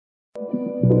So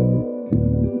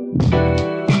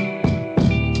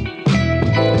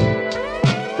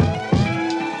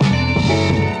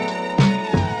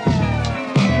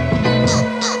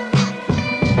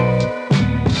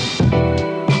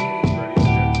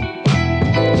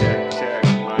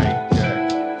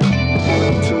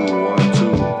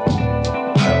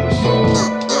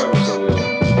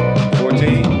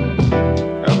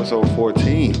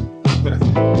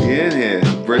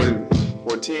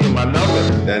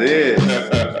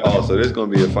this is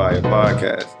going to be a fire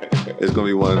podcast. It's going to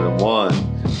be one of the ones.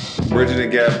 Bridging the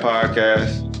Gap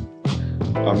podcast.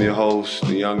 I'm your host,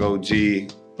 the young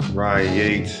OG, Ryan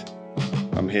Yates.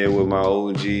 I'm here with my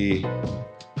OG,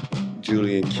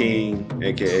 Julian King,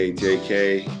 a.k.a.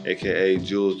 JK, a.k.a.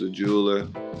 Jules the Jeweler,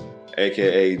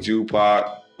 a.k.a.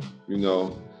 Jupac. You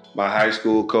know, my high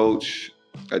school coach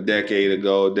a decade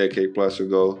plus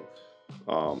ago.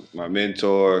 My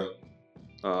mentor,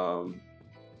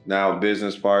 now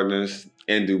business partners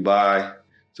in Dubai.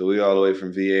 So we all the way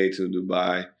from VA to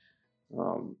Dubai.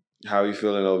 How are you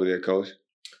feeling over there, Coach?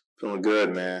 Feeling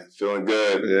good, man. Feeling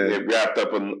good. Yeah. It wrapped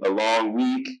up a long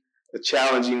week, a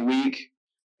challenging week.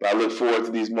 But I look forward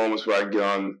to these moments where I get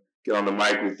on the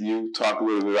mic with you, talk a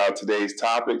little bit about today's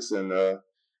topics, and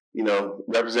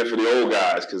represent for the old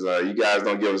guys, because you guys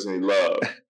don't give us any love.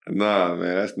 Nah,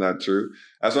 man, that's not true.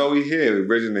 That's why we here. We're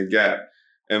bridging the gap.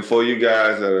 And for you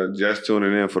guys that are just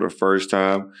tuning in for the first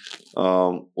time,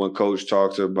 when Coach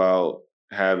talks about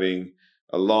having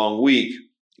a long week,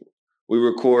 we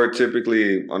record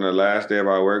typically on the last day of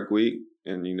our work week.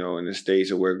 And, in the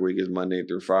States, a work week is Monday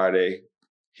through Friday.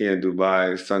 Here in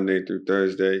Dubai, it's Sunday through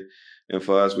Thursday. And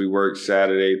for us, we work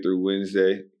Saturday through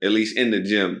Wednesday, at least in the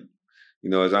gym.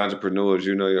 As entrepreneurs,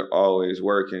 you're always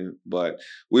working. But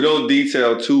we don't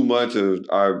detail too much of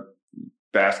our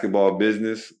basketball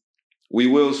business. We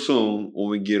will soon when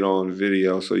we get on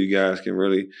video so you guys can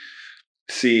really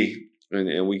see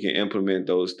and we can implement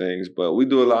those things. But we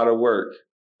do a lot of work.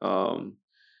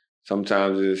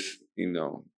 Sometimes it's,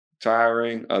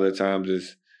 tiring. Other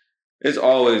times it's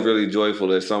always really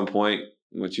joyful at some point.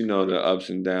 But the ups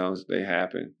and downs, they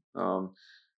happen.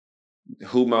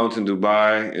 Hoop Mountain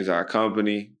Dubai is our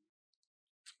company.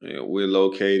 We're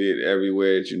located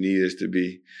everywhere that you need us to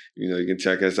be. You can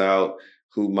check us out.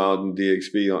 Hoop Mountain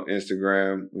DXP on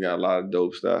Instagram. We got a lot of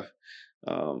dope stuff.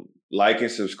 Like and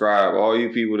subscribe. All you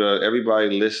people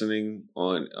everybody listening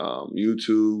on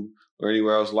YouTube or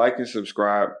anywhere else, like and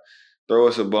subscribe. Throw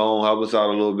us a bone. Help us out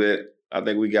a little bit. I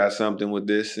think we got something with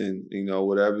this. And,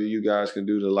 whatever you guys can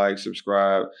do to like,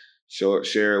 subscribe,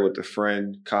 share it with a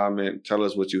friend, comment, tell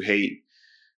us what you hate.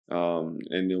 And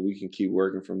then we can keep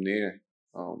working from there.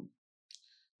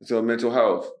 So mental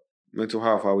health,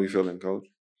 how we feeling, Coach?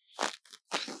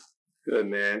 Good,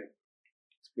 man.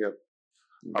 Yep.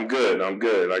 I'm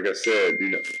good. Like I said,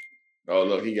 Oh,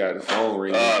 look, he got the phone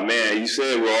ringing. Man, you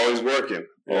said we're always working.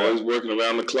 Yeah. Always working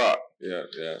around the clock. Yeah.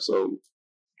 So,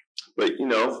 but,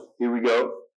 here we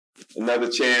go. Another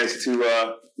chance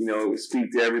to,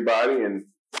 speak to everybody and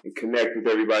connect with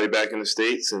everybody back in the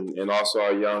States and also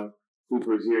our young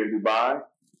hoopers here in Dubai.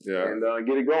 Yeah. And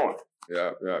get it going.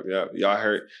 Yeah. Y'all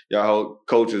heard,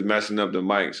 Coach is messing up the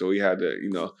mic, so we had to,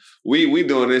 we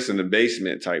doing this in the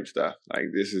basement type stuff.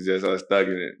 Like, this is just us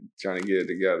thugging it, trying to get it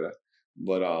together.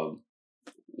 But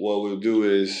what we'll do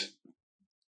is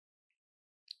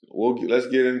let's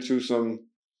get into some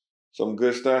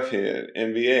good stuff here.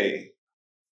 NBA,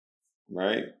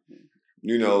 right?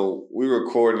 We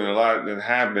recording a lot that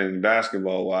happened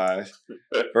basketball-wise.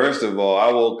 First of all,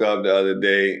 I woke up the other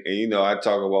day, and, I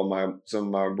talk about some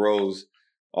of my bros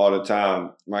all the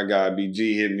time. My guy,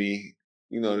 BG, hit me.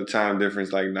 The time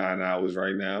difference, like 9 hours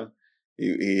right now. He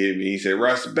hit me. He said,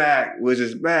 Russ back.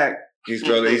 Wizards back. He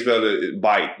spelled it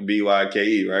Byke,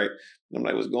 B-Y-K-E, right? I'm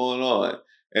like, what's going on?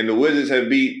 And the Wizards have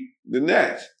beat the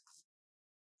Nets.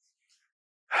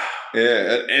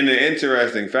 Yeah, in an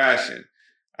interesting fashion.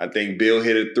 I think Bill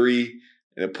hit a three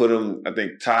and it put him,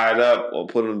 tied up or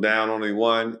put him down only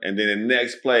one. And then the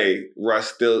next play,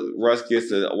 Russ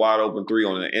gets a wide open three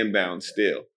on an inbound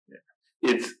steal. Yeah.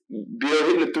 Bill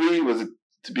hitting the three was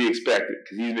to be expected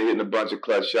because he's been hitting a bunch of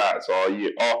clutch shots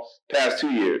all past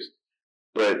 2 years.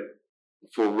 But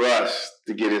for Russ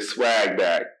to get his swag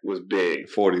back was big.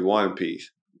 41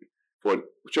 piece. For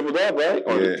triple double, right?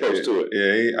 Or close to it?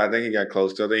 Yeah, I think he got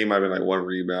close to it. I think he might have been like one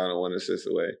rebound or one assist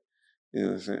away. You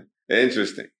know what I'm saying?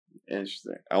 Interesting.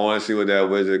 I want to see what that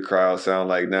Wizard crowd sound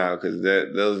like now, because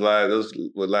those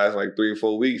would last like 3 or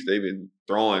 4 weeks. They've been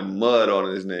throwing mud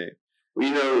on his name.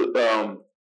 Well,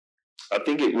 I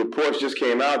think reports just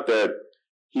came out that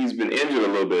he's been injured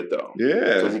a little bit though.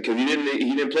 Yeah, because he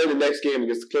didn't play the next game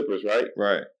against the Clippers, right?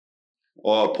 Right.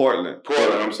 Or Portland.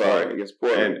 I'm sorry, against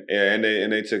Portland. And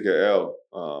they took an L.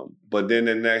 But then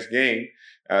the next game,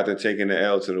 after taking the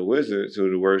L to the Wizards, who are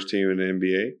the worst team in the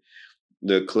NBA,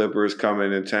 the Clippers come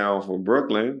into town from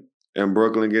Brooklyn, and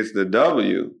Brooklyn gets the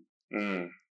W.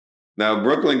 Now,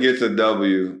 Brooklyn gets a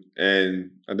W,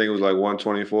 and I think it was like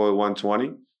 124,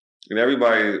 120. And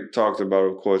everybody talks about,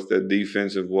 of course, the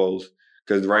defensive woes,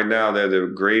 because right now they're the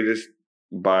greatest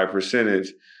by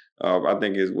percentage. I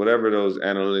think it's whatever those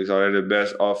analytics are. They're the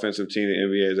best offensive team the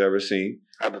NBA has ever seen.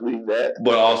 I believe that.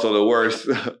 But also the worst.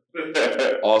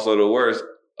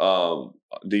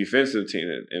 Defensive team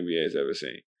that the NBA has ever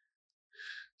seen.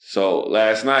 So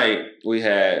last night we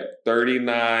had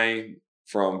 39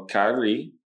 from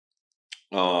Kyrie.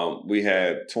 We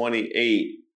had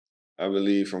 28, I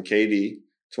believe, from KD.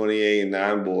 28 and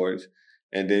 9 boards.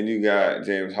 And then you got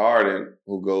James Harden,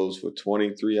 who goes for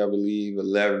 23, I believe,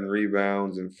 11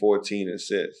 rebounds and 14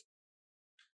 assists.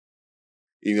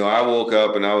 You know, I woke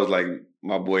up and I was like,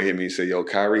 my boy hit me and said, yo,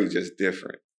 Kyrie just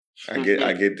different. I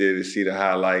get there to see the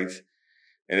highlights,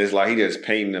 and it's like he just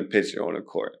painting a picture on the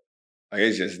court. Like,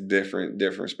 it's just different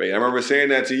space. I remember saying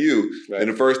that to you, right. And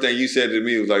the first thing you said to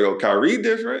me was like, oh, Kyrie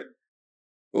different?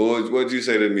 What'd you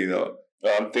say to me, though?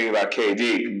 I'm thinking about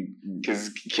KD,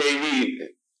 because KD,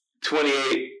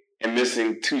 28 and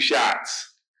missing 2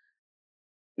 shots.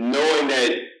 Knowing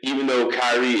that even though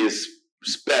Kyrie is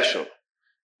special,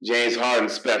 James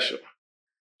Harden's special,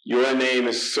 your name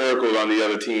is circled on the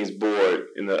other team's board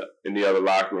in the other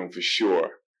locker room for sure.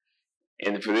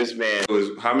 And for this man, it was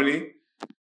how many?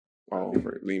 Oh,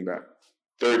 lean back.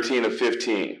 13 of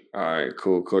 15. All right,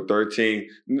 cool. 13.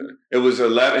 It was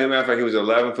 11. As a matter of fact, he was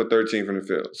 11 for 13 from the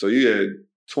field. So you had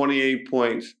 28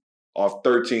 points off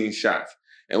 13 shots.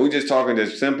 And we're just talking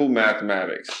just simple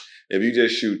mathematics. If you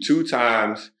just shoot 2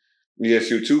 times, you just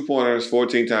shoot 2-pointers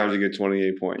 14 times, you get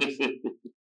 28 points.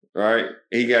 Right?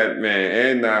 He got,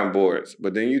 and 9 boards.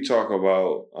 But then you talk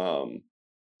about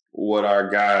what our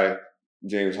guy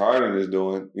James Harden is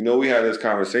doing. You know, we had this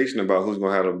conversation about who's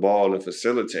going to have the ball and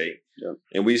facilitate. Yep.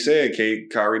 And we said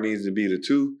Kyrie needs to be the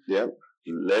 2. Yep.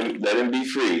 Let him be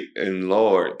free. And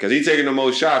Lord, because he's taking the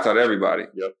most shots out of everybody.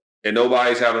 Yep. And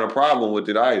nobody's having a problem with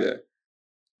it either.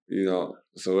 You know,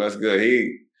 so that's good.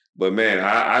 But man,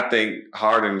 I think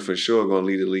Harden for sure going to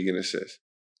lead the league in assists.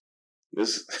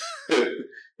 This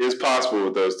it's possible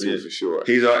with those 2 for sure.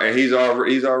 He's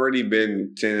already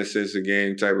been 10 assists a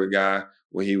game type of guy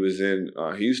when he was in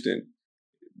Houston.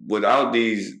 Without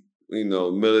these, you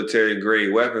know, military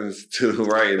grade weapons to the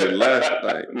right and the left,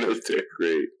 like military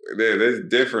grade, that's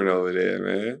different over there,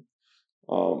 man.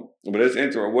 But it's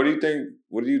interesting.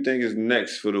 What do you think is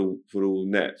next for the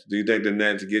Nets? Do you think the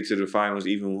Nets get to the finals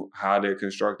even how they're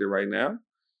constructed right now?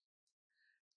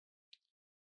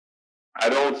 I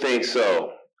don't think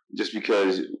so. Just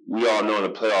because we all know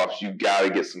in the playoffs, you got to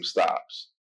get some stops.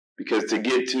 Because to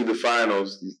get to the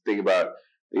finals, you think about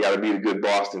they got to beat a good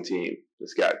Boston team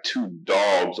that's got 2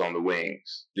 dogs on the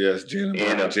wings. Yes,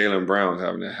 Jaylen Brown's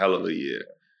having a hell of a year.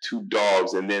 2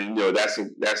 dogs, and then that's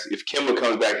if Kemba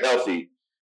comes back healthy,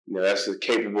 that's a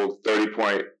capable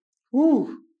 30-point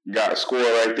score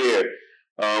right there.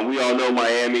 We all know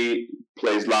Miami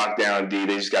plays lockdown D.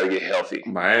 They just got to get healthy.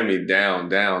 Miami down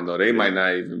though. They might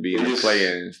not even be in the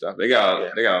play-in and stuff. They got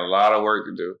a lot of work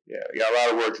to do. Yeah, they got a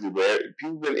lot of work to do. But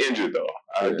people been injured though.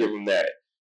 I'll give them that.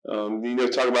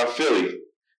 Talk about Philly.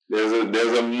 There's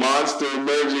a monster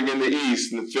emerging in the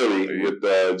East in Philly with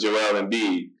Joel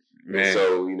Embiid. Man.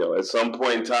 So at some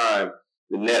point in time,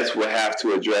 the Nets will have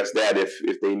to address that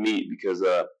if they meet, because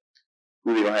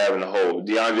who they gonna have in the hole?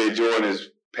 DeAndre Jordan is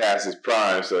past his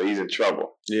prime, so he's in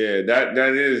trouble. Yeah, that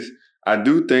is. I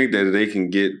do think that they can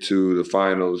get to the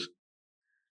finals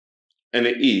in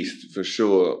the East for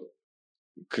sure,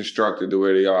 constructed the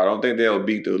way they are. I don't think they'll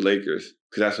beat the Lakers,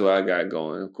 because that's what I got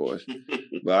going, of course.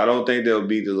 But I don't think they'll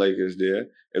beat the Lakers there.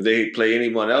 If they play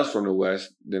anyone else from the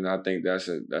West, then I think that's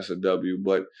a W.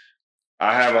 But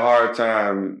I have a hard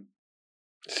time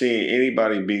seeing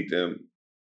anybody beat them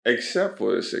except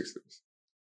for the Sixers.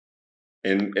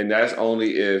 And that's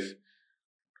only if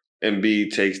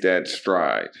Embiid takes that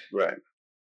stride. Right.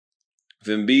 If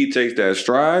Embiid takes that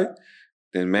stride,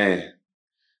 then man,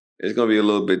 it's going to be a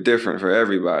little bit different for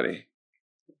everybody.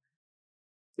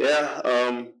 Yeah,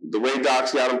 the way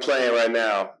Doc's got him playing right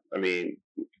now, and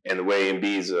the way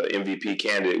Embiid's an MVP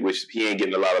candidate, which he ain't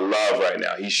getting a lot of love right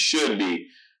now. He should be,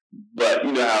 but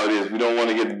you know how it is. We don't want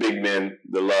to give the big men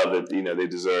the love that they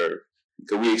deserve,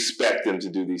 because we expect them to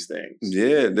do these things.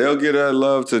 Yeah, they'll get that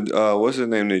love to what's his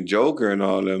name, the Joker and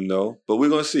all them though. But we're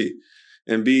gonna see.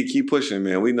 Embiid, keep pushing,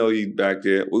 man. We know he's back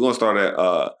there. We're gonna start at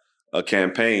a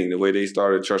campaign, the way they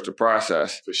started Trust the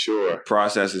Process. For sure. The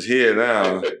process is here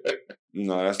now.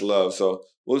 No, that's love. So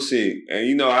we'll see.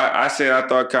 And, I said I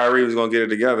thought Kyrie was going to get it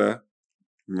together.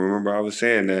 Remember I was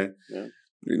saying that. Yeah.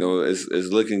 It's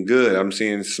looking good. I'm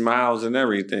seeing smiles and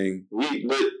everything. But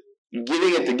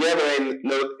getting it together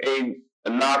ain't a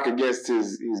knock against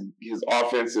his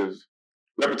offensive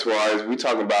repertoire. We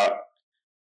talking about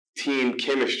team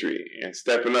chemistry and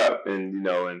stepping up, and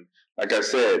like I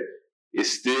said,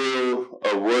 it's still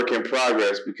a work in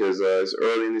progress because it's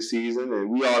early in the season, and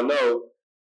we all know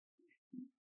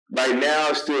right now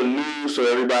it's still new, so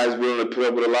everybody's willing to put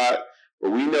up with a lot.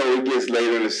 But we know it gets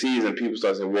later in the season, people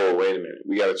start saying, "Whoa, wait a minute,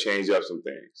 we got to change up some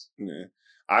things." Yeah.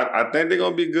 I think they're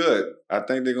gonna be good.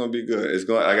 It's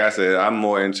going, like I said, I'm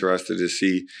more interested to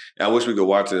see. I wish we could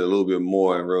watch it a little bit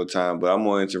more in real time, but I'm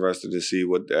more interested to see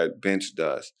what that bench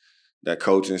does, that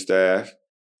coaching staff.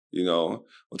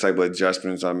 What type of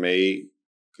adjustments are made,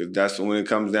 because that's when it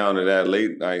comes down to that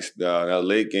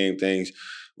late game things.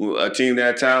 A team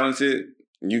that talented,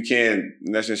 you can't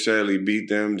necessarily beat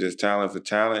them just talent for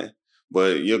talent,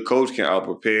 but your coach can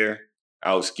out-prepare,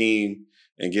 out-scheme,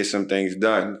 and get some things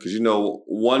done. Because,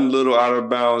 one little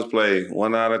out-of-bounds play,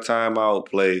 one out-of-timeout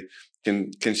play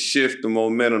can shift the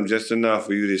momentum just enough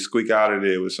for you to squeak out of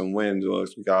there with some wins or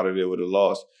squeak out of there with a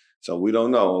loss. So we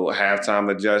don't know. Halftime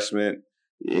adjustment.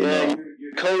 Yeah,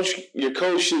 your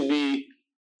coach should be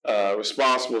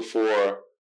responsible for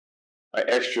an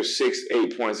extra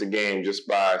 6-8 points a game just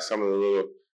by some of the little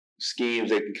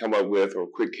schemes they can come up with or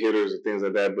quick hitters or things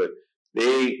like that. But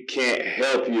they can't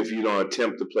help you if you don't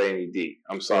attempt to play any D.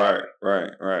 I'm sorry. Right.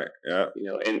 Yeah.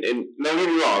 And don't get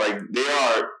me wrong. Like, they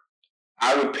are.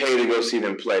 I would pay to go see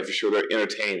them play for sure. They're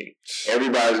entertaining.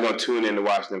 Everybody's going to tune in to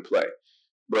watch them play.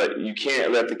 But you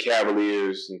can't let the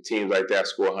Cavaliers and teams like that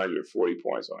score 140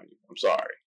 points on you. I'm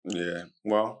sorry. Yeah.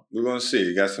 Well, we're going to see.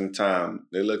 You got some time.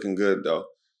 They're looking good, though.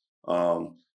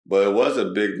 But it was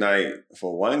a big night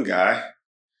for one guy.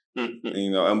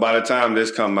 And by the time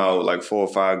this come out, like 4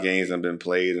 or 5 games have been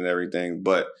played and everything.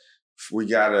 But we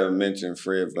got to mention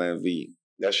Fred VanVleet.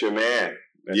 That's your man.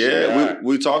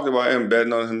 We talked about him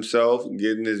betting on himself,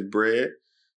 getting his bread,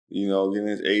 getting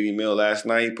his $80 million last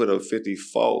night. He put up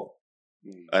 54.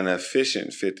 An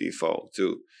efficient 54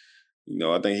 too.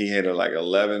 I think he hit like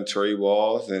 11 tray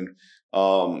balls, and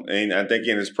I think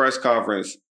in his press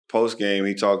conference post game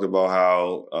he talked about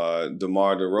how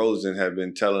DeMar DeRozan had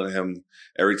been telling him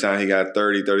every time he got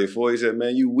 30, 34, he said,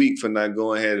 "Man, you weak for not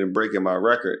going ahead and breaking my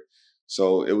record."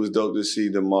 So it was dope to see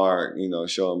DeMar,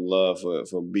 show him love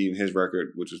for beating his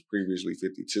record, which was previously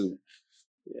 52.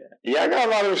 Yeah, I got a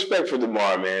lot of respect for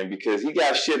DeMar, man, because he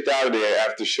got shipped out of there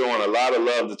after showing a lot of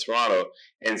love to Toronto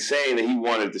and saying that he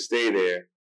wanted to stay there.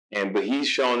 But he's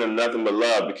showing them nothing but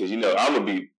love because, I'm going to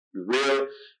be real.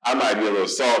 I might be a little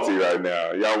salty right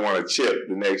now. Y'all want to chip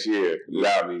the next year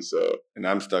without me, so. And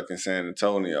I'm stuck in San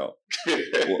Antonio.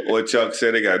 What Chuck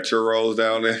said, they got churros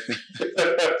down there.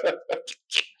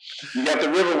 You got the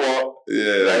Riverwalk.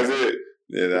 Yeah. That's it.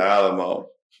 Yeah, the Alamo.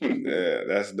 Yeah,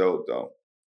 that's dope, though.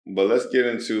 But let's get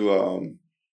into,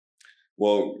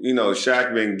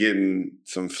 Shaq been getting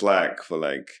some flack for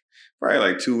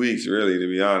probably 2 weeks, really, to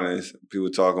be honest.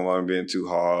 People talking about him being too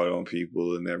hard on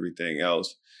people and everything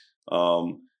else.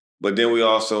 But then we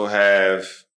also have,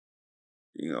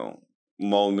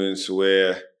 moments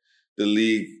where the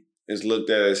league is looked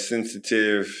at as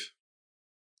sensitive.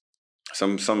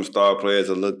 Some star players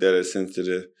are looked at as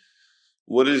sensitive.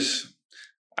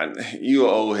 You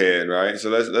an old head, right? So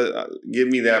let's give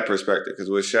me that perspective, because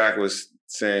what Shaq was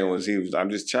saying was I'm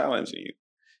just challenging you.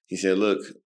 He said, "Look,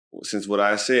 since what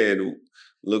I said,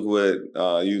 look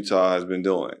what Utah has been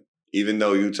doing." Even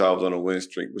though Utah was on a win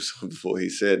streak before he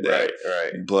said that,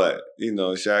 right. But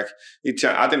Shaq,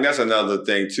 I think that's another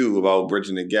thing too about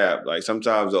bridging the gap. Like,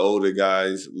 sometimes the older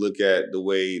guys look at the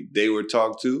way they were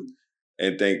talked to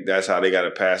and think that's how they got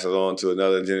to pass it on to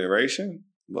another generation.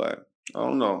 But I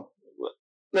don't know.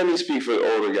 Let me speak for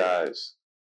the older guys.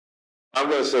 I'm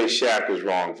going to say Shaq was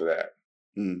wrong for that.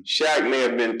 Shaq may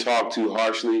have been talked to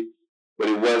harshly, but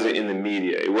it wasn't in the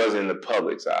media. It wasn't in the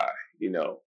public's eye.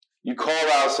 You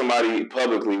call out somebody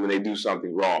publicly when they do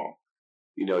something wrong.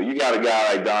 You got a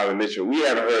guy like Donovan Mitchell. We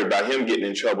haven't heard about him getting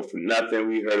in trouble for nothing.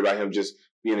 We heard about him just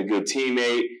being a good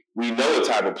teammate. We know the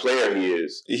type of player he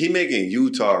is. He making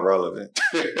Utah relevant.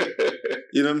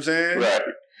 You know what I'm saying? Right.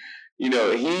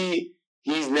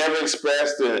 He's never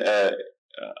expressed a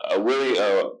willing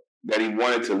that he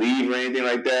wanted to leave or anything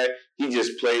like that. He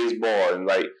just plays ball, and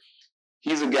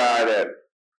he's a guy that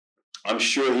I'm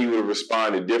sure he would have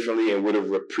responded differently and would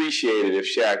have appreciated if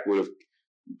Shaq would have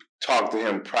talked to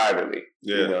him privately.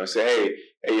 Yeah. And say, "Hey,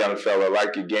 hey, young fella, I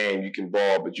like your game, you can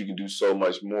ball, but you can do so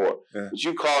much more. Yeah. But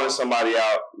you calling somebody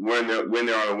out when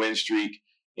they're on a win streak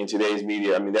in today's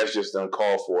media, I mean, that's just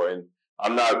uncalled for. And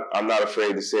I'm not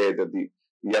afraid to say it that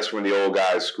that's when the old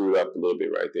guys screwed up a little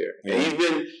bit right there. Yeah.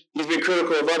 And he's been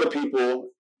critical of other people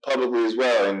publicly as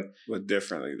well. But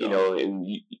differently, though. You know, and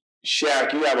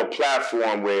Shaq, you have a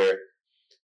platform where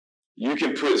you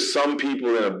can put some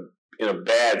people in a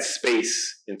bad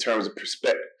space in terms of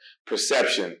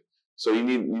perception. So you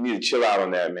need to chill out on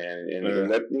that, man, and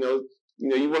let you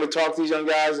want to talk to these young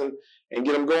guys and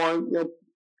get them going.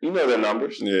 You know their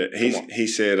numbers. Yeah, he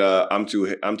said, "I'm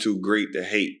too great to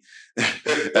hate."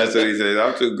 That's what he said.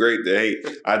 I'm too great to hate.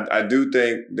 I do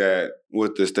think that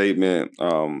with the statement,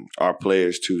 "Are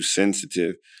players too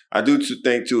sensitive?" I do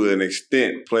think to an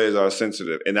extent players are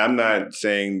sensitive, and I'm not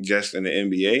saying just in the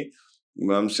NBA,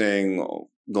 but I'm saying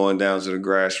going down to the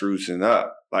grassroots and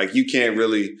up. Like you can't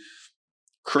really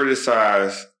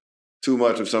criticize too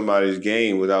much of somebody's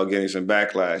game without getting some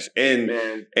backlash. And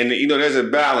there's a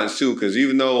balance too, because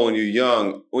even though when you're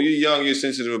young, you're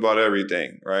sensitive about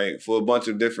everything, right? For a bunch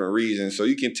of different reasons. So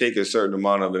you can take a certain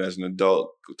amount of it as an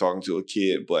adult talking to a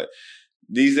kid, but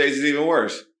these days it's even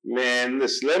worse. Man,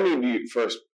 listen, let me be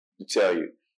first to tell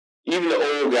you, even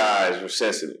the old guys were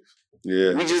sensitive.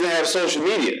 Yeah. We just didn't have social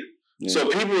media. Yeah. So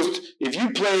if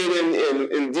you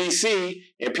played in D.C.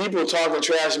 and people talking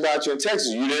trash about you in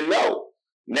Texas, you didn't know.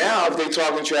 Now, if they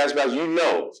talking trash about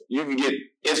you, you can get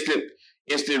instant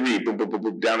read, boom, boom, boom,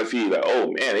 boom, down the field. Like,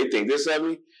 oh man, they think this of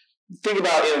me. Think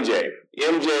about MJ.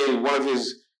 MJ,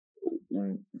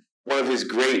 one of his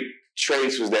great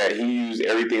traits was that he used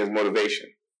everything as motivation.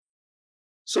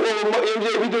 So what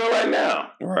MJ be doing right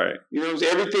now? Right. You know what I'm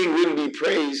saying? Everything wouldn't be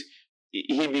praised.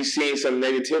 He'd be seeing some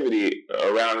negativity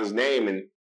around his name,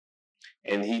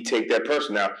 and he take that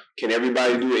person. Now, can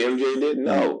everybody do what MJ did?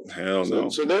 No. Hell no.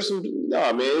 So there's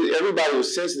man, everybody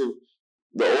was sensitive.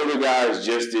 The older guys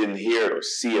just didn't hear it or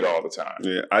see it all the time.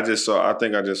 Yeah, I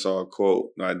think I just saw a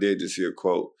quote. No, I did just see a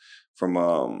quote from,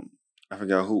 I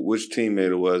forgot which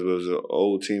teammate it was, but it was an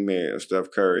old teammate of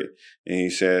Steph Curry. And he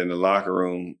said in the locker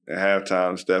room at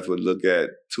halftime, Steph would look at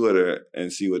Twitter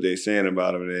and see what they're saying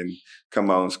about him and then come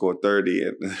out and score 30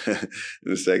 in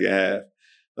the second half.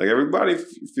 Like, everybody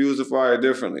fuels the fire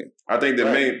differently. I think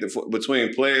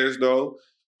between players, though,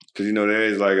 because, there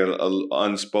is like an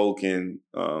unspoken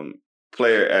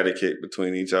player etiquette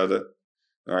between each other,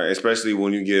 all right? Especially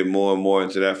when you get more and more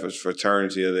into that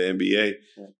fraternity of the NBA.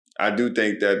 I do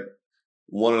think that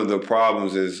one of the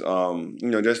problems is,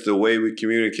 just the way we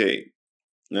communicate.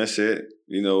 That's it.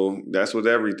 That's with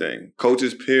everything.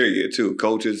 Coaches, period, too.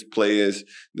 Coaches, players,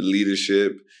 the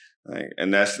leadership.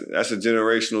 And that's a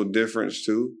generational difference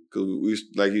too, because we,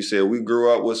 like you said, we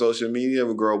grew up with social media.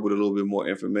 We grew up with a little bit more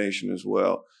information as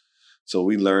well, so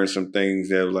we learned some things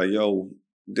that were like, "Yo,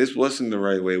 this wasn't the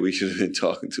right way. We should have been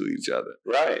talking to each other."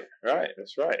 Right.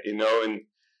 That's right. And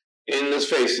let's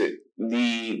face it,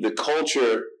 the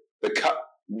culture,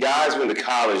 guys went to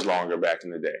college longer back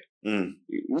in the day.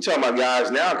 We're talking about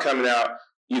guys now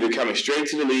coming straight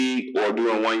to the league or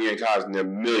doing 1 year in college, and they're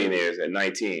millionaires at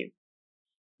 19.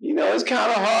 It's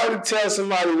kind of hard to tell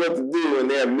somebody what to do when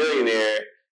they're a millionaire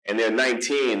and they're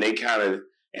 19.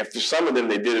 And for some of them,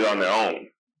 they did it on their own.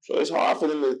 So it's hard for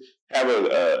them to have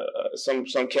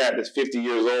some cat that's 50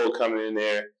 years old coming in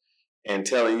there and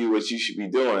telling you what you should be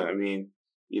doing. I mean,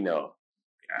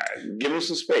 give them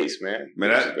some space, man.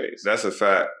 That's a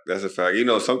fact. That's a fact.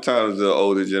 Sometimes the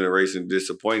older generation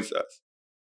disappoints us,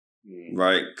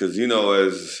 right? Because,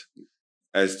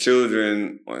 as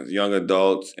children, as young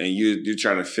adults, and you're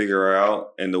trying to figure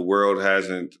out, and the world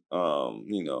hasn't,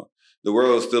 the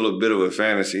world is still a bit of a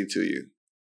fantasy to you,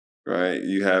 right?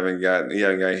 You haven't got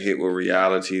hit with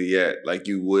reality yet, like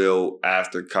you will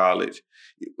after college.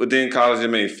 Within college, it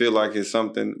may feel like it's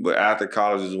something, but after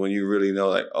college is when you really know,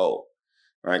 like, oh,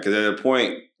 right? Because at a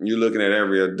point, you're looking at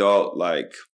every adult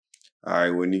like, all right,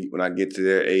 when I get to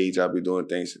their age, I'll be doing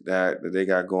things that they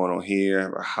got going on here. I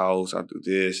have a house, I'll do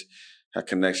this. Have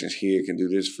connections here, can do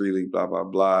this freely, blah, blah,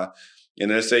 blah.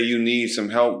 And let's say you need some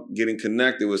help getting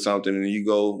connected with something and you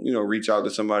go, reach out to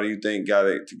somebody you think got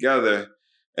it together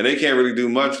and they can't really do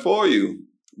much for you.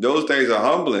 Those things are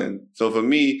humbling. So for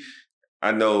me,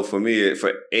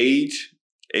 for age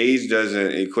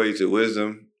doesn't equate to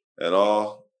wisdom at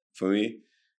all for me.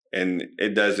 And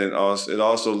it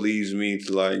also leaves me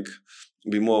to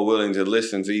be more willing to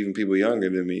listen to even people younger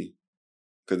than me.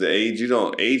 Because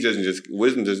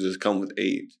wisdom doesn't just come with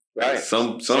age. Right.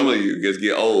 Some of you just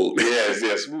get old. Yes.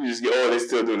 Some just get old. They're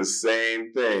still doing the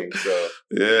same thing. So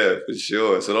yeah, for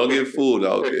sure. So don't get fooled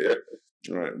out there.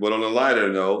 All right. But on a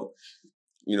lighter note,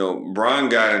 Bron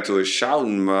got into a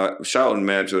shouting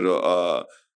match with a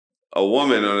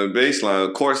woman on the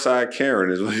baseline. Courtside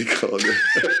Karen is what he called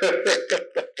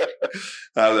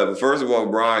it. First of all,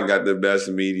 Bron got the best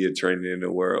media training in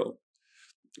the world.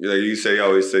 You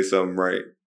always say something right.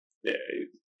 Yeah,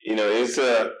 it's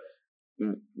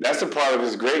that's a part of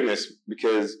his greatness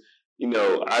because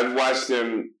I've watched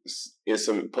him in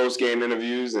some post game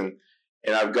interviews and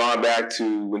I've gone back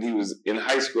to when he was in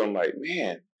high school. I'm like,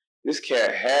 man, this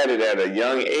cat had it at a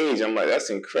young age. I'm like, that's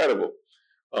incredible.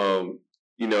 So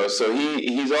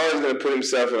he's always going to put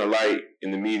himself in a light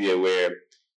in the media where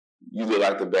you look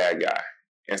like the bad guy.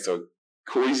 And so,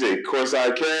 you say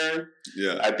Courtside Karen?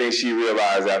 Yeah. I think she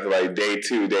realized after like day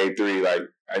 2, day 3, like,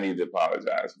 I need to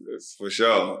apologize for this. For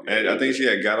sure. And I think she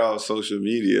had got off social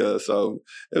media, so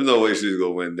there's no way she was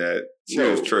going to win that. She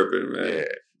was tripping, man. Yeah.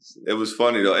 It was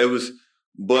funny, though.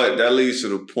 But that leads to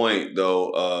the point,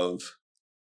 though, of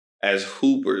as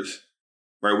hoopers,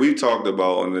 right? We talked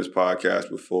about on this podcast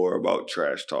before about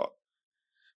trash talk.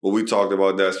 But we talked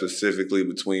about that specifically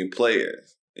between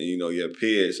players and, your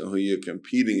peers and who you're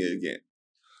competing against.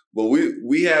 But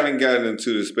we haven't gotten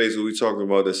into the space where we talking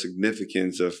about the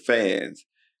significance of fans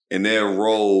and their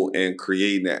role in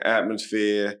creating an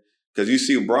atmosphere. Because you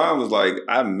see, Bron was like,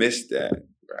 I missed that.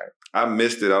 Right. I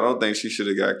missed it. I don't think she should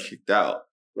have got kicked out.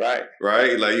 Right.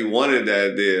 Right? Like, you wanted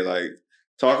that there. Like,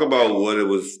 talk about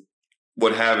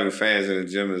what having fans in the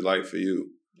gym is like for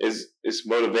you. It's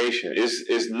motivation.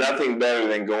 It's nothing better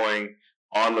than going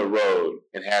on the road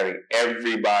and having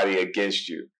everybody against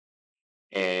you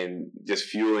and just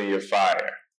fueling your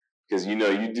fire. Because, you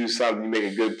do something, you make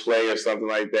a good play or something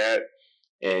like that,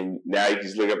 and now you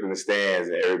just look up in the stands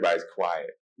and everybody's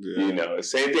quiet. Yeah. The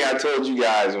same thing I told you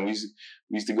guys when we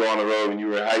used to go on the road when you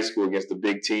were in high school against the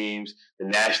big teams, the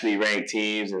nationally ranked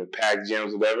teams and the packed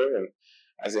gyms, whatever. And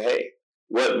I said, hey,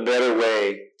 what better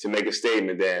way to make a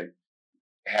statement than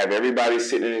have everybody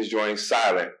sitting in his joint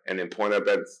silent and then point up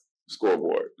at the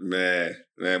scoreboard? Man,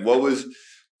 in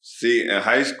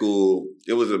high school,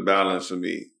 it was a balance for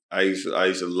me. I used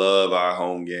to love our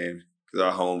home games because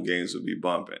our home games would be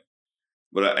bumping.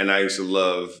 And I used to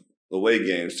love away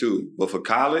games too. But for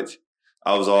college,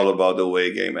 I was all about the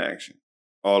away game action.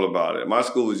 All about it. My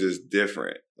school was just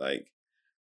different. Like,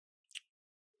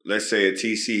 let's say at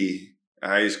TC,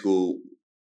 high school,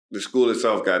 the school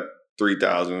itself got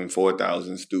 3,000,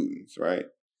 4,000 students, right?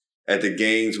 At the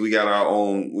games, we got our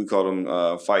own, we call them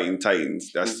Fighting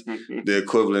Titans. That's the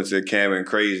equivalent to Cam and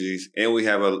Crazies. And we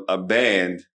have a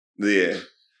band there,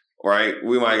 right?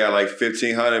 We might got like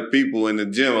 1,500 people in the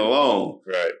gym alone.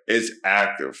 Right. It's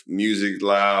active. Music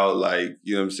loud, like,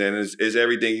 you know what I'm saying? It's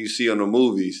everything you see on the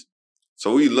movies.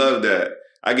 So we love that.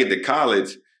 I get to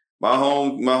college, my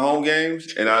home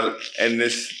games, and I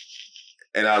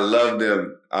love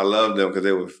them. I love them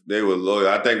because they were loyal.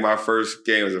 I think my first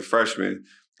game as a freshman,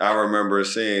 I remember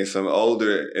seeing some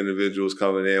older individuals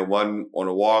coming in, one on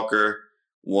a walker,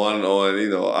 one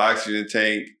on, oxygen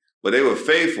tank, but they were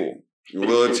faithful. In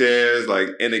wheelchairs, like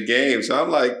in the game. So I'm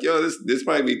like, yo, this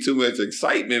might be too much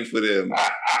excitement for them.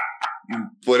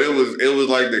 But it was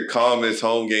like the calmest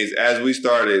home games. As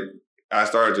I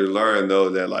started to learn though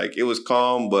that like it was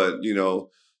calm, but when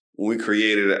we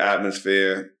created an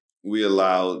atmosphere, we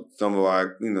allowed some of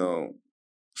our,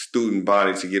 student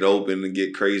body to get open and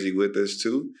get crazy with us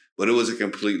too. But it was a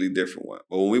completely different one.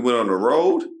 But when we went on the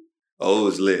road, it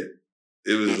was lit.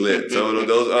 It was lit. So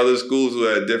those other schools who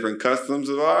had different customs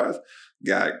of ours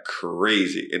got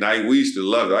crazy. And we used to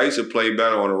love it. I used to play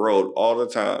better on the road all the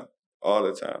time.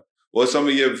 What's some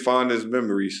of your fondest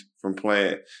memories from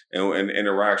playing and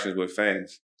interactions with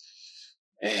fans?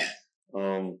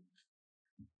 Man,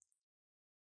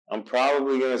 I'm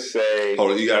probably going to say...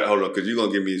 Hold on, because you're going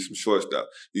to give me some short stuff.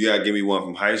 You got to give me one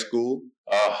from high school.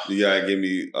 You got to give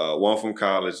me one from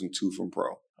college and 2 from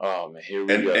pro. Oh, man, here we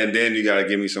go. And then you got to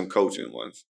give me some coaching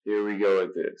ones. Here we go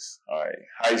with this. All right,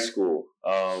 high school.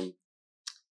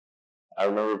 I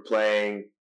remember playing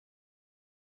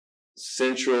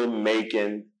Central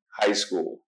Macon High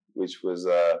School, which was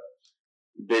a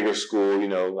bigger school,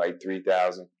 like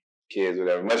 3,000 kids,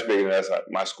 whatever, much bigger than us.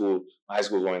 My high school was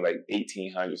only like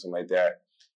 1,800, something like that.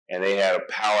 And they had a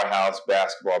powerhouse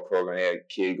basketball program. They had a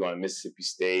kid going to Mississippi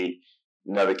State,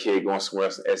 another kid going somewhere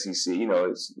else in SEC.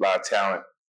 It's a lot of talent.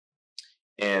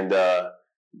 And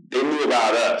they knew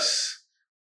about us,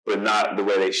 but not the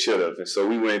way they should have. And so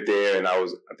we went there, and I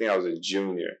think I was a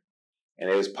junior, and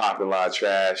it was popping a lot of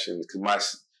trash. And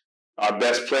because our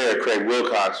best player, Craig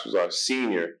Wilcox, was our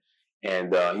senior,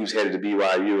 and he was headed to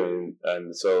BYU,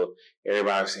 and so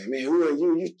everybody was saying, "Man, who are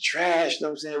you? You trash!" You know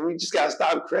what I'm saying? We just gotta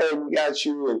stop Craig. We got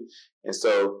you, and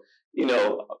so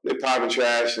they're popping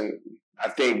trash, and I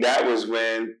think that was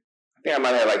when I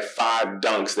might have like 5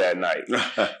 dunks that night, and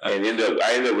I ended up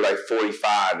with like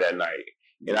 45 that night.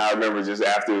 And I remember just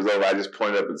after it was over, I just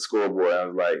pointed up at the scoreboard. I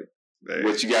was like, "Man,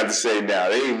 what you got to say now?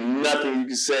 There ain't nothing you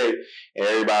can say." And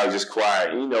everybody was just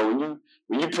quiet.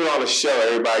 When you put on a show,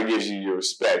 everybody gives you your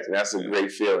respect, and that's a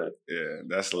great feeling. Yeah,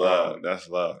 that's love. That's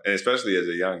love, and especially as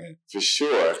a youngin. For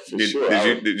sure.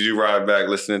 Did you ride back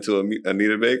listening to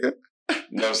Anita Baker?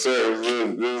 No, sir. It was a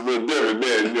little different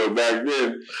then. Back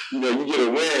then, you get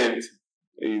a win.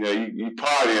 You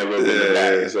party a little bit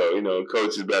back. So,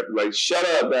 coaches back like, shut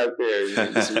up back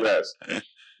there, get some rest.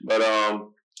 But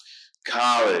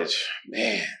college,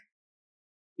 man,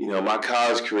 my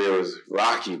college career was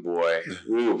rocky, boy.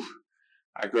 Oof.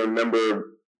 I can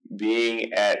remember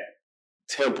being at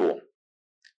Temple,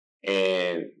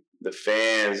 and the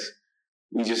fans,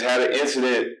 we just had an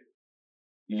incident,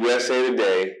 USA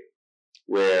Today,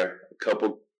 where a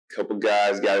couple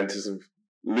guys got into some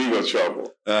legal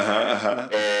trouble.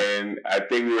 And I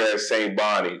think we were at St.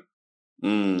 Bonnie.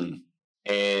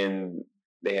 And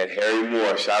they had Harry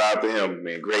Moore. Shout out to him,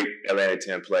 man. Great Atlanta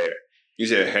 10 player. You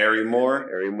said Harry Moore?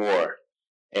 Harry Moore.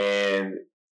 And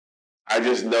I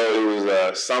just know it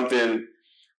was something.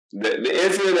 The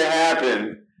incident that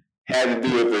happened had to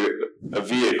do with a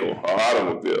vehicle, an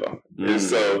automobile. And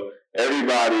so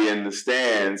everybody in the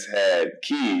stands had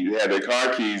keys. They had their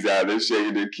car keys out. They're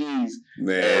shaking their keys.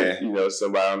 Man. And,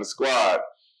 somebody on the squad.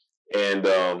 And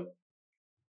I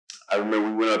remember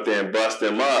we went up there and bust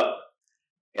them up.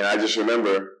 And I just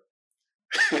remember,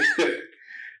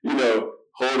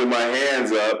 holding my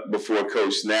hands up before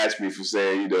Coach snatched me for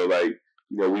saying,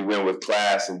 we win with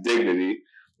class and dignity.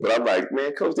 But I'm like,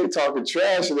 man, Coach, they talking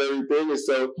trash and everything. And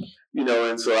so,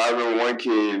 and so I remember one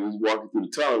kid was walking through the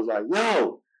tunnel, was like,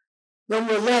 yo,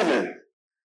 number 11,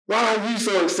 why are you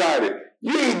so excited?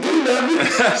 You ain't do nothing.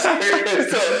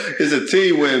 It's a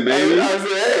team win, baby. I said,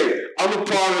 hey, I'm a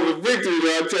part of the victory,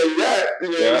 I'll tell you that. What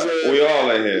I'm saying? We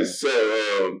all in here.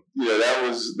 So,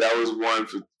 that was one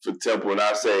for Temple. And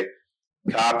I say,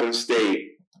 Coppin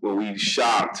State, when we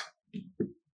shocked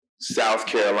South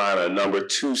Carolina, number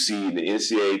 2 seed in the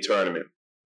NCAA tournament,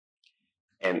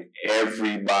 and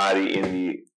everybody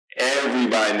in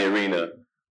the arena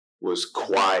was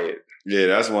quiet. Yeah,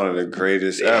 that's one of the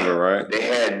greatest ever, right? They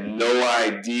had no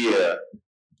idea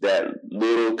that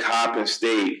little Coppin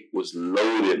State was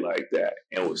loaded like that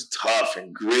and was tough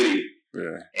and gritty.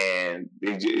 Yeah. And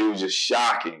it was just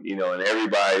shocking, and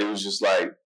everybody, it was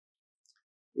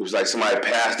like somebody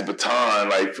passed the baton,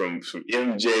 like from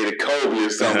MJ to Kobe or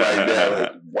something like that.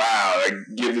 Like, wow, like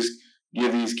give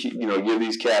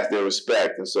these cats their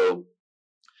respect. And so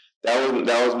that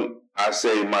was I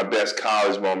say my best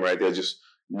college moment right there. Just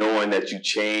knowing that you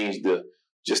changed the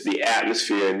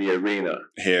atmosphere in the arena.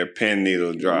 Hear pin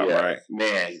needle drop, right?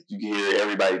 Man, you can hear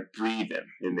everybody breathing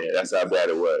in there. That's how bad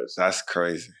it was. That's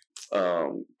crazy.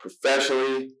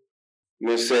 Professionally, I'm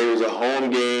gonna say it was a home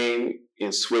game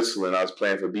in Switzerland. I was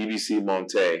playing for BBC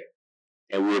Monté,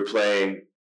 and we were playing.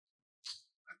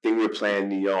 I think we were playing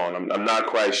Nyon. I'm not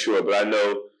quite sure, but I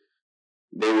know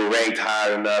they were ranked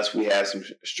higher than us. We had some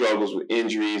struggles with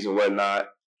injuries and whatnot,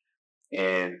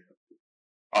 and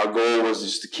our goal was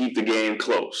just to keep the game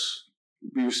close.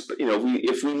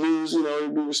 If we lose,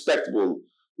 it'd be a respectable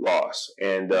loss.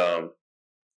 And I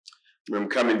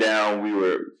remember coming down, we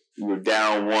were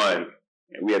down 1,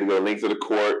 and we had to go length of the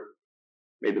court.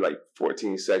 Maybe like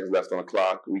 14 seconds left on the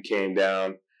clock. We came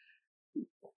down.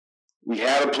 We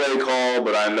had a play call,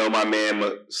 but I know my man,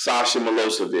 Sasha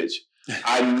Milosevic.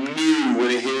 I knew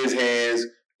when it hit his hands,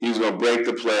 he was going to break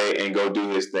the play and go do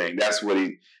his thing. That's what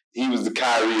he was the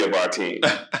Kyrie of our team.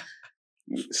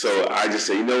 So I just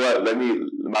said, you know what?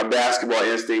 My basketball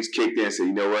instincts kicked in and said,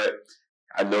 you know what?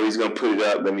 I know he's going to put it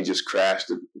up. Let me just crash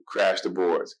the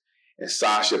boards. And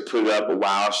Sasha put up a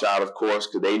wild shot, of course,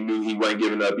 because they knew he wasn't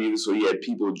giving up either. So he had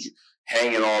people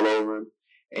hanging all over him.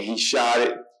 And he shot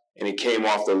it, and it came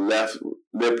off the left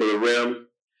lip of the rim.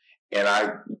 And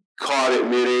I caught it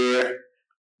midair.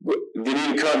 Didn't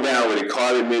even come down with it.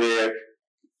 Caught it midair.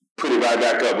 Put it right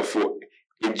back up before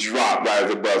it dropped right as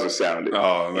the buzzer sounded.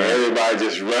 Oh, man. And everybody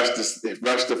just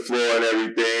rushed the floor and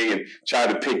everything and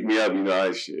tried to pick me up.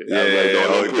 Shit. Yeah, I was like,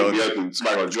 don't pick me up and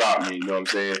somebody going to drop me. You know what I'm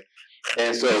saying?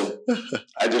 And so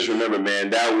I just remember,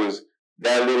 man, that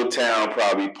little town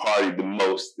probably partied the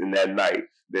most in that night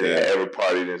that it had ever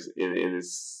partied in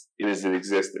its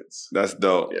existence. That's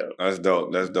dope. Yeah. That's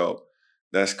dope. That's dope.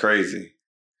 That's crazy.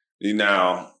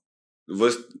 Now,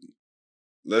 let's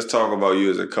talk about you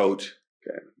as a coach.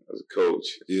 Okay, as a coach.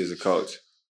 You as a coach.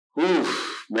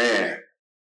 Oof, man.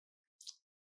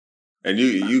 And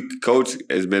you coach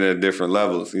has been at different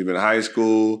levels. You've been in high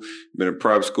school, been in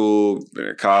prep school, been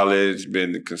in college,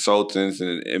 been in consultants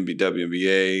and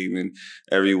WNBA, and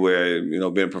everywhere. You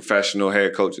know, been a professional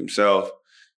head coach himself.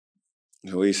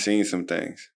 So he's seen some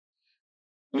things.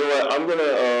 You know what?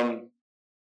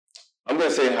 I'm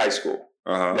gonna say high school.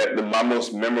 That my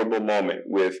most memorable moment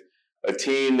with a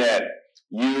team that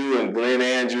you and Glenn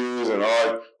Andrews and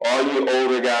all you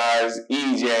older guys,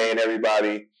 EJ and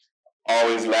everybody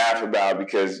always laugh about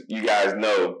because you guys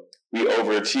know we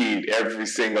overachieved every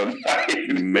single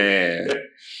night. Man.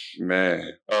 I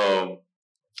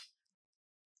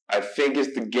think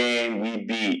it's the game we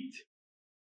beat.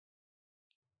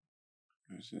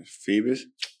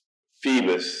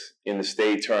 Phoebus in the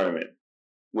state tournament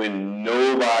when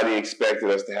nobody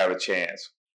expected us to have a chance.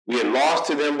 We had lost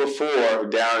to them before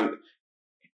down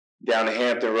to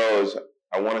Hampton Roads,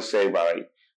 I want to say by like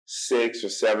 6 or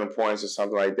 7 points or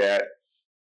something like that.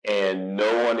 And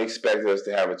no one expected us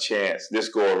to have a chance this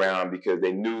go around because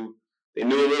they knew a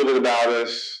little bit about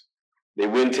us. They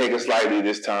wouldn't take us lightly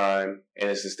this time, and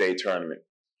it's the state tournament.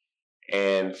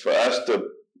 And for us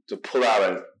to pull out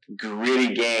a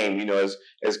gritty game, you know,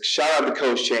 as shout out to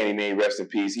Coach Chaney, may he rest in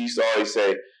peace. He used to always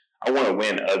say, I want to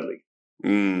win ugly.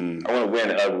 I want to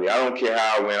win ugly. I don't care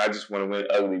how I win. I just want to win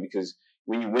ugly because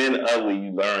when you win ugly,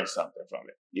 you learn something from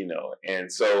it, you know.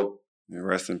 And so,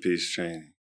 rest in peace,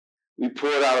 Chaney. We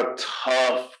pulled out a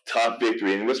tough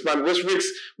victory. And what's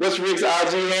Rick's IG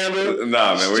handle?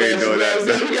 Nah, man, we ain't doing that. We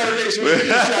gotta make sure we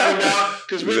shout him out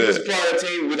because Rick was part of the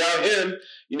team. Without him,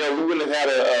 you know, we wouldn't have had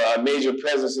a major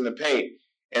presence in the paint.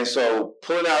 And so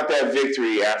pulling out that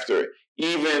victory after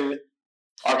even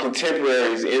our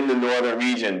contemporaries in the northern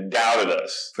region doubted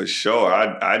us. For sure.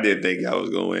 I did think I was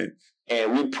going to win.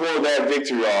 And we pulled that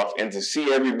victory off. And to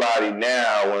see everybody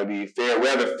now, want to be fair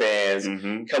weather fans,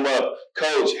 come up,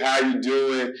 Coach, how you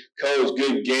doing? Coach,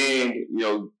 good game. You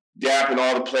know, dapping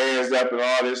all the players up and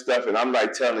all this stuff. And I'm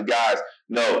like telling the guys,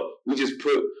 no, we just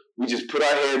put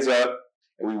our heads up.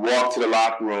 And we walk to the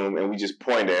locker room and we just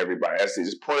point at everybody. That's it.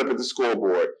 Just point up at the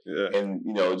scoreboard and,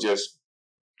 you know, just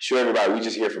show everybody we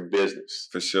just here for business.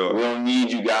 For sure. We don't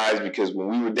need you guys because when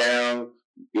we were down,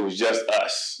 it was just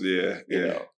us. You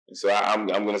know? So I'm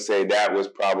going to say that was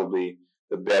probably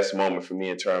the best moment for me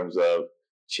in terms of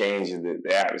changing the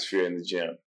atmosphere in the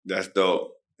gym. That's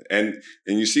dope. And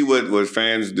you see what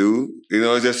fans do. You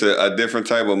know, it's just a different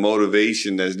type of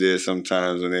motivation that's there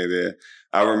sometimes when they're there.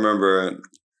 I remember...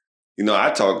 You know,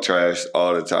 I talk trash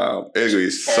all the time. All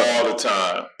the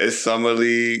time. It's summer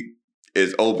league.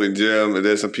 It's open gym. And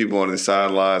there's some people on the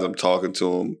sidelines. I'm talking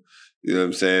to them. You know what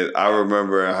I'm saying? I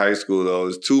remember in high school, though, it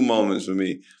was 2 moments for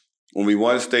me. When we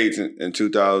won states in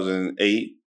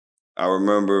 2008, I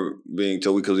remember being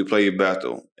told, because we played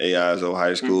Bethel, AISO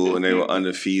High School, and they were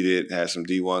undefeated, had some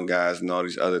D1 guys and all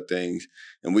these other things.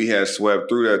 And we had swept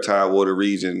through that Tidewater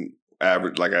region,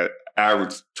 average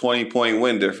 20-point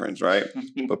win difference, right?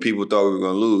 But people thought we were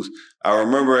going to lose. I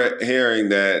remember hearing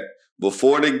that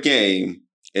before the game,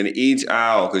 in each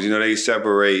aisle, because, you know, they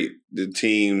separate the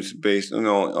teams based, you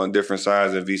know, on different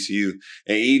sides of VCU.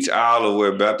 In each aisle of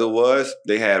where Bethel was,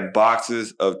 they had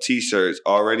boxes of T-shirts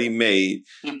already made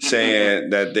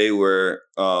saying that they were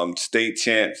state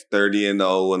champs,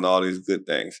 30-0, and all these good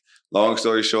things. Long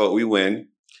story short, we win.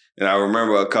 And I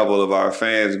remember a couple of our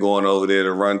fans going over there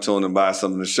to run to them and buy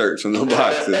some of the shirts from the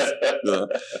boxes.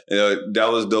 You know,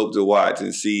 that was dope to watch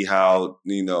and see how,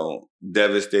 you know,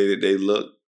 devastated they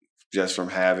looked just from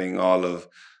having all of,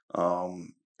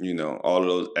 you know, all of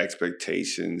those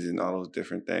expectations and all those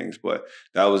different things. But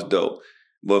that was dope.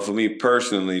 But for me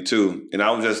personally, too, and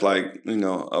I was just like, you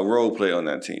know, a role player on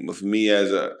that team. But for me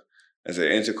as an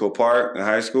integral part in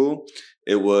high school,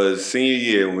 it was senior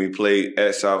year when we played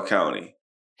at South County.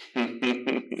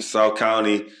 South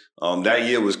County, that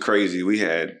year was crazy. We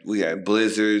had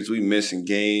blizzards, we missing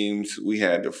games, we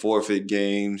had the forfeit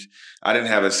games. I didn't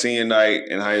have a senior night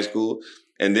in high school,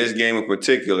 and this game in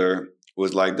particular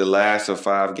was like the last of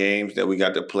 5 games that we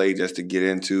got to play just to get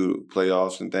into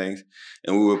playoffs and things.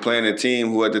 And we were playing a team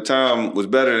who at the time was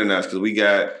better than us because we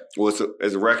got,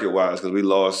 as a record-wise, because we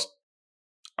lost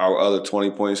our other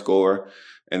 20-point scorer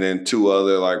and then 2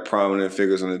 other like prominent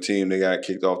figures on the team. They got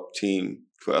kicked off the team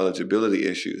for eligibility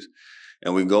issues.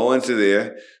 And we go into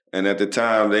there, and at the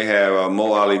time they have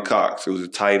Mo Ali Cox, who's a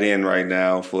tight end right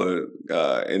now for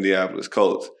Indianapolis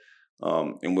Colts.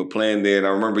 And we're playing there, and I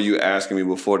remember you asking me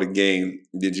before the game,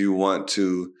 did you want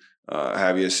to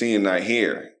have your senior night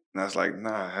here? And I was like,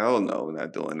 nah, hell no, we're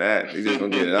not doing that. We're just going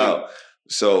to get it out.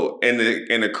 So in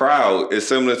the crowd, it's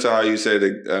similar to how you said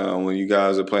that when you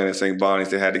guys are playing at St. Bonnie's,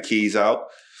 they had the keys out.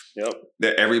 Yep.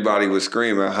 That everybody was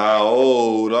screaming, "How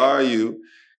old are you?"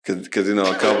 Because you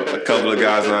know a couple of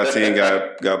guys on our team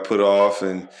got put off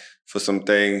and for some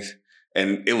things,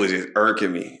 and it was just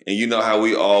irking me. And you know how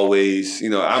we always, you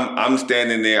know, I'm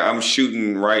standing there, I'm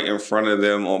shooting right in front of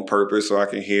them on purpose so I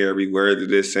can hear every word that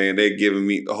they're saying. They're giving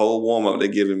me the whole warm up. They're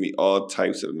giving me all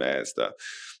types of mad stuff.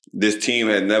 This team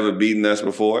had never beaten us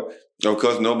before. Of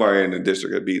course, nobody in the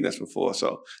district had beaten us before,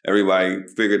 so everybody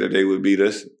figured that they would beat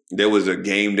us. There was a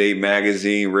Game Day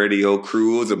magazine, radio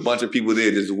crew. There was a bunch of people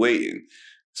there just waiting.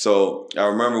 So I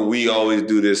remember we always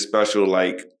do this special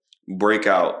like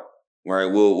breakout, right?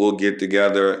 We'll get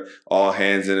together, all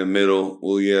hands in the middle.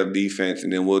 We'll have defense,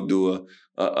 and then we'll do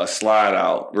a slide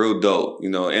out, real dope, you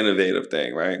know, innovative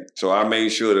thing, right? So I made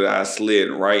sure that I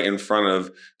slid right in front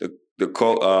of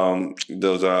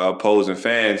those opposing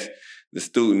fans, the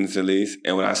students at least.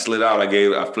 And when I slid out,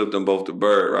 I flipped them both the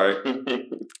bird, right?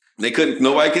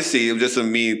 Nobody could see. It was just a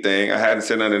me thing. I hadn't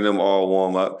said none of them all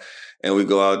warm up. And we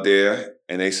go out there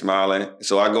and they smiling.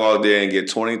 So I go out there and get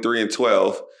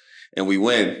 23-12 and we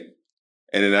win.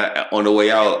 And then on the way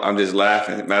out, I'm just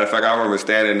laughing. Matter of fact, I remember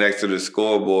standing next to the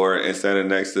scoreboard and standing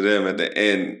next to them at the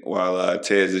end while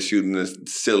Ted's is shooting the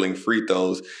ceiling free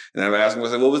throws. And I'm asking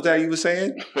myself, what was that you were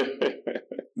saying?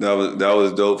 That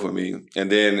was dope for me.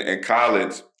 And then in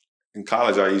college,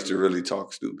 I used to really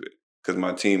talk stupid because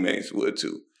my teammates would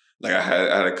too. Like I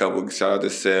had a couple, shout out to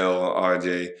Sel,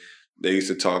 RJ. They used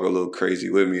to talk a little crazy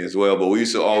with me as well. But we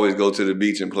used to always go to the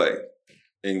beach and play.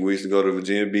 And we used to go to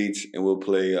Virginia Beach and we'll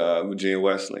play Virginia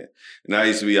Wesleyan. And that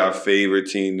used to be our favorite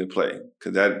team to play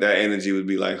because that energy would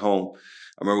be like home.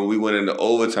 I remember we went into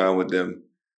overtime with them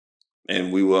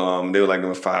and they were like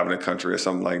number 5 in the country or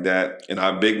something like that. And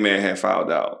our big man had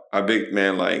fouled out. Our big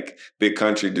man, like big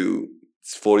country dude,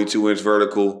 42-inch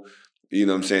vertical, you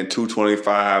know what I'm saying,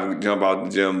 225, jump out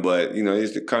the gym, but, you know,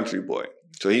 he's the country boy.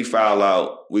 So he fouled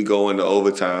out. We go into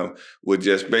overtime with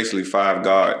just basically 5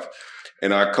 guards.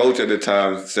 And our coach at the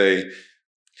time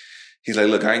he's like,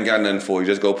 look, I ain't got nothing for you.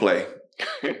 Just go play.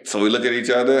 So we look at each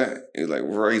other. He's like,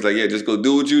 yeah, just go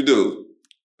do what you do.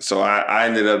 So I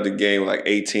ended up the game with like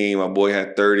 18. My boy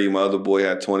had 30. My other boy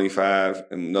had 25.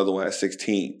 And another one had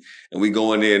 16. And we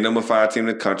go in there, number 5 team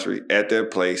in the country, at their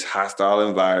place, hostile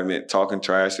environment, talking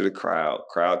trash to the crowd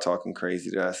talking crazy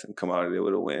to us, and come out of there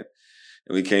with a win.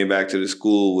 And we came back to the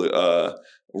school with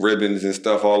ribbons and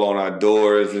stuff all on our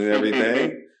doors and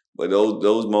everything. But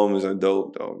those moments are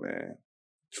dope, though, man.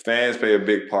 Fans play a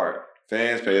big part.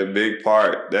 That's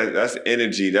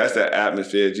energy. That's the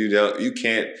atmosphere that you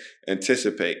can't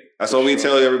anticipate. That's why we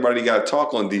tell everybody you got to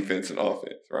talk on defense and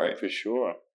offense, right? For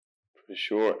sure.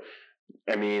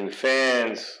 I mean,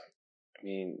 fans. I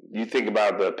mean, you think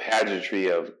about the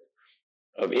pageantry of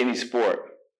any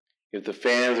sport. If the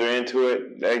fans are into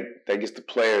it, that gets the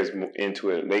players into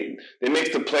it. It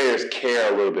makes the players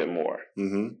care a little bit more.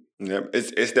 Mm-hmm. Yeah,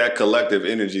 it's that collective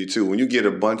energy too. When you get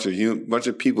a bunch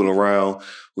of people around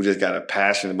who just got a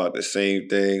passion about the same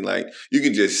thing, like you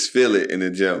can just feel it in the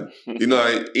gym. You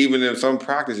know, even in some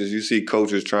practices, you see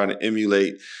coaches trying to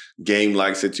emulate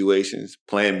game-like situations,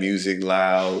 playing music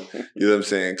loud. You know what I'm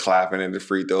saying? Clapping at the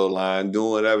free throw line, doing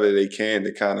whatever they can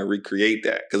to kind of recreate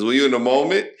that. Because when you're in the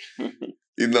moment,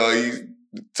 you know,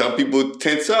 some people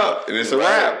tense up and it's a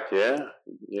wrap.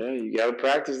 Yeah, you got to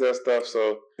practice that stuff.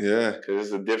 So yeah, because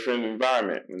it's a different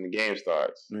environment when the game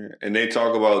starts. Yeah. And they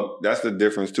talk about that's the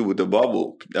difference too with the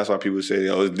bubble. That's why people say,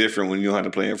 it's different when you don't have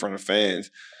to play in front of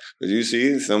fans. Because you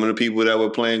see, some of the people that were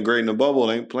playing great in the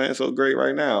bubble ain't playing so great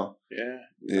right now. Yeah,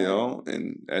 you know,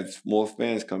 and as more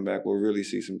fans come back, we'll really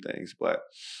see some things. But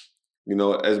you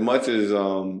know, as much as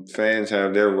fans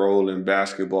have their role in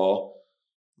basketball.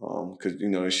 Because, you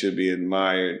know, it should be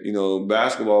admired. You know,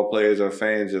 basketball players are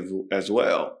fans as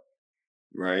well,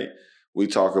 right? We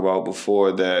talked about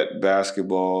before that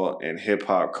basketball and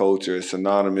hip-hop culture is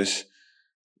synonymous.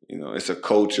 You know, it's a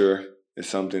culture. It's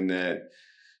something that,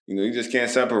 you know, you just can't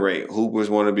separate.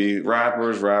 Hoopers want to be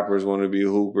rappers. Rappers want to be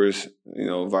hoopers, you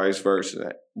know, vice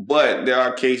versa. But there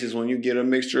are cases when you get a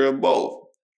mixture of both,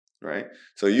 right?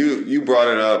 So you brought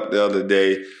it up the other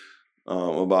day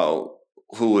about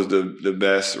who was the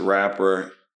best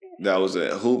rapper that was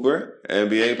a hooper,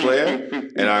 NBA player.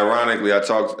 And ironically, I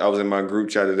was in my group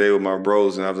chat today with my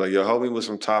bros, and I was like, yo, help me with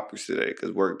some topics today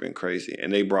because work been crazy.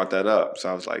 And they brought that up. So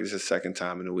I was like, this is the second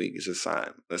time in the week. It's a sign.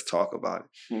 Let's talk about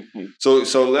it. So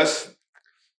let's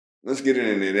get it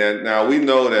in there. Now, we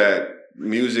know that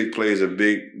music plays a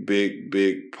big, big,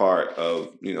 big part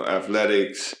of, you know,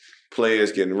 athletics,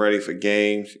 players getting ready for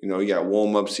games. You know, you got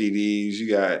warm-up CDs. You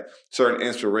got certain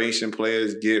inspiration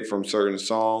players get from certain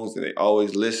songs that they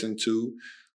always listen to.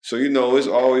 So, it's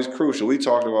always crucial. We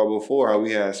talked about before how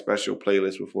we had special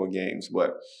playlists before games.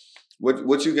 But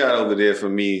what you got over there for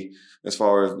me as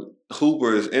far as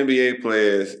hoopers, NBA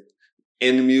players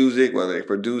in the music, whether they're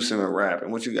producing or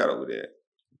rapping, what you got over there?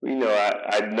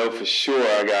 I know for sure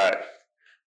I got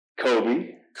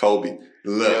Kobe.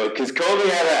 Look. Because Kobe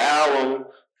had an album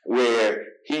where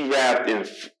he rapped in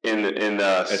Italian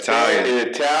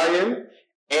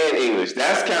and English.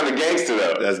 That's kind of gangster,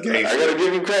 though. That's gangster. I got to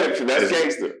give him credit for that. That's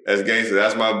gangster. That's gangster.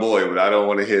 That's my boy, but I don't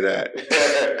want to hear that.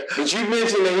 But you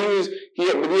mentioned that he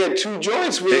had 2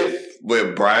 joints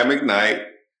with Brian McKnight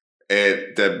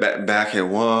and the back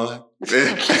in one. He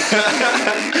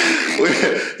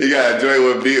got a joint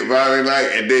with Brian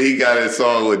McKnight, and then he got a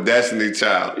song with Destiny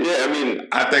Child. Yeah,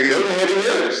 I think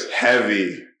it's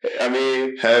heavy.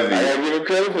 Heavy. I gotta give him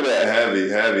credit for that.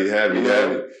 Heavy.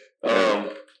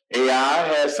 AI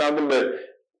has something, but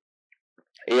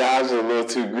AI's a little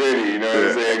too gritty, what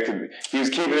I'm saying? He was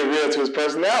keeping it real to his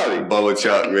personality. Bubba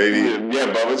Chuck, baby.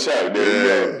 Yeah, Bubba Chuck.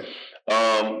 There you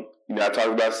go. I talked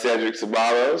about Cedric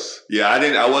Ceballos. Yeah,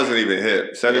 I wasn't even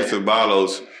hip. Cedric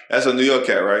Ceballos, that's a New York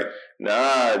cat, right?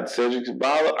 Nah, Cedric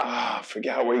Ceballos, I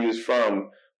forgot where he was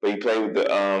from, but he played with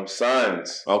the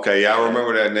Suns. Okay, yeah, I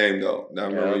remember that name, though. I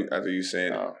remember after you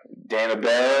saying it. Dana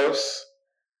Barros.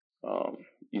 I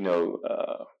see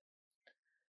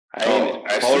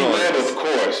that, of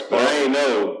course, but I ain't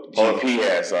know GP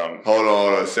had something. Hold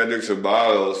on. Cedric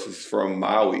Ceballos is from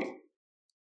Maui.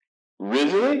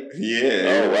 Really?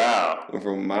 Yeah. Oh, wow.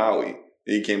 From Maui.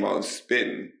 He came out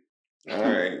spitting. All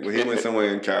right. Well, he went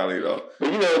somewhere in Cali, though.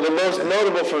 But, the most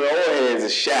notable from the old heads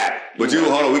is Shaq. But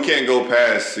hold on. We can't go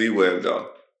past C-Web,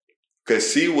 though.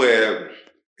 Because C-Web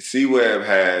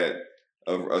had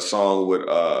a song with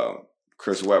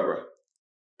Chris Webber.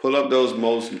 Pull up those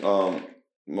most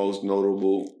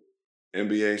notable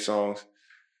NBA songs.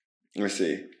 Let's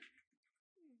see.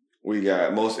 We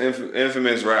got most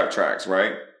infamous rap tracks,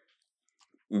 right?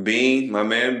 Bean, my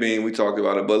man Bean, we talked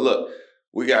about it. But look,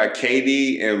 we got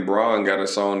KD and Bron got a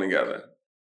song together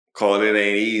called It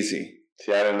Ain't Easy.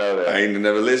 See, I didn't know that. I ain't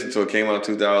never listened to it. It came out in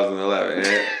 2011.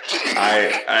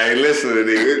 I ain't listened to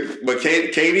it. But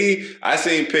KD, I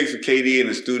seen pics of KD in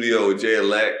the studio with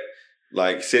Jay-Elect,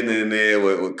 like sitting in there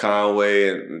with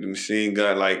Conway and the Machine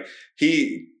Gun. Like,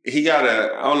 he got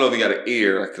I don't know if he got an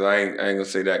ear, because I ain't going to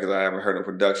say that because I haven't heard of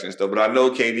production and stuff. But I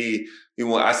know KD,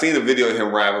 I seen a video of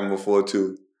him rapping before,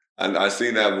 too. I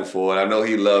seen that before, and I know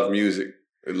he loved music.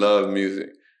 He loved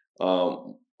music.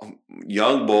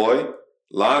 Young boy,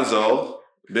 Lonzo,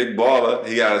 big baller.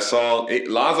 He got a song.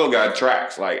 Lonzo got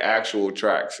tracks, like actual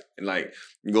tracks, and like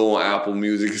you go on Apple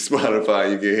Music and Spotify,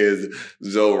 you can hear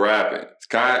Zoe rapping.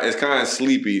 It's kind of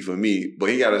sleepy for me, but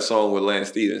he got a song with Lance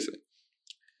Stevenson.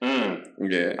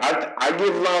 Yeah, I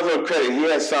give Lonzo credit. He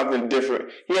has something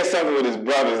different. He has something with his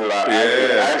brothers that I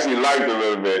actually liked a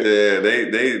little bit. Yeah,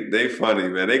 they funny,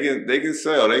 man. They can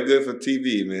sell. They good for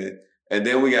TV, man. And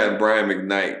then we got Brian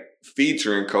McKnight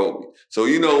featuring Kobe. So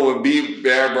when Brian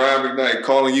McKnight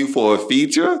calling you for a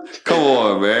feature, come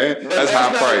on, man. That's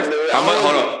high price.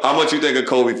 How much you think a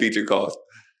Kobe feature cost?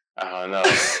 I don't know.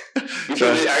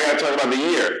 Because I got to talk about the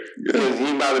year. Because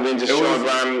he might have been just showing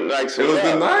Brian McKnight. It was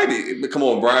the 90s. Come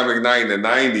on, Brian McKnight in the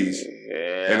 90s.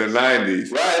 Yeah. In the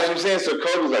 90s. Right, that's what I'm saying. So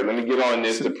Kobe's like, let me get on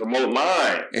this to promote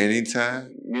mine.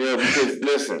 Anytime. Because,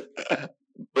 listen.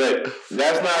 But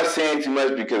that's not saying too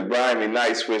much because Brian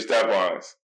McKnight switched up on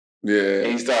us. Yeah.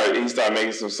 And he started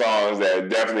making some songs that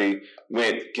definitely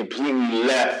went completely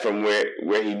left from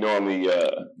where he normally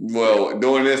Well,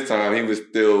 during this time he was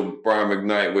still Brian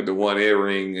McKnight with the one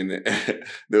earring and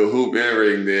the hoop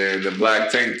earring there, the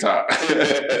black tank top.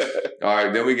 All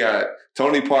right, then we got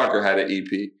Tony Parker had an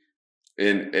EP.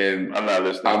 And I'm not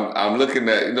listening. I'm looking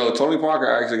at Tony Parker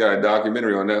actually got a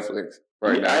documentary on Netflix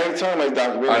right now. I ain't talking about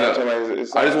documentary.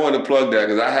 I just wanted to plug that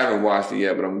because I haven't watched it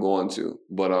yet, but I'm going to.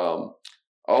 But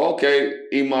okay,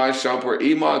 Iman Shumpert.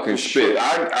 Iman can spit.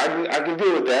 I can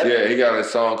deal with that. Yeah, he got a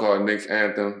song called Knicks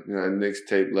Anthem, Knicks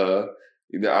Tape Love.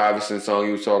 The Iverson song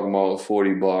you was talking about was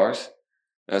 40 Bars.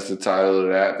 That's the title of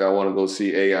that. I want to go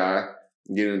see AI,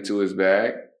 get into his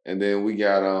bag. And then we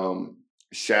got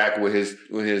Shaq with his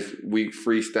weak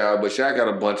freestyle. But Shaq got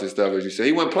a bunch of stuff, as you say.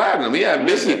 He went platinum. He had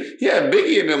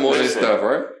Biggie in them on his stuff,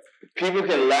 right? People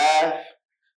can laugh.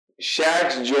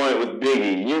 Shaq's joint with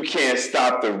Biggie, You Can't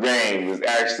Stop the Rain, was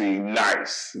actually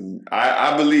nice.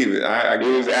 I believe it.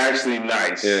 It was actually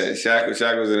nice. Yeah,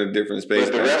 Shaq was in a different space.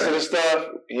 But the rest of the stuff,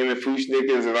 him and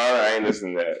Fushnickers and all that, I ain't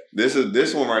listening to that.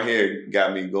 This one right here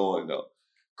got me going though.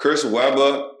 Chris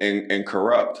Webber and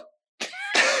Corrupt.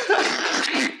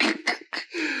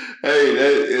 Hey,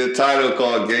 that a title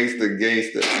called Gangsta.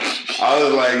 I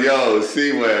was like, yo,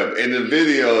 C-Web. In the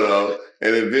video,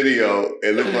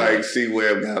 it looked like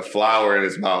C-Web got flour in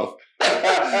his mouth.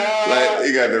 Like,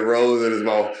 he got the rose in his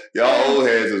mouth. Y'all old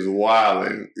heads is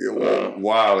wilding,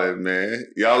 man.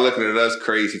 Y'all looking at us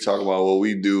crazy talking about what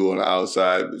we do on the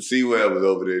outside. But C-Web was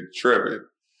over there tripping.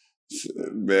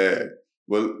 Man.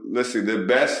 Well, let's see.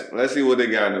 Let's see what they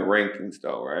got in the rankings,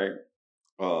 though, right?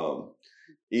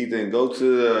 Ethan, go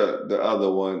to the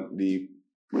other one. We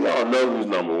all know who's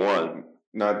number one.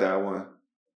 Not that one.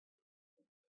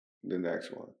 The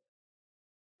next one.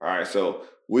 All right, so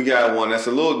we got one that's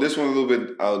this one's a little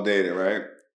bit outdated, right?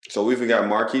 So we've got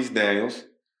Marquise Daniels.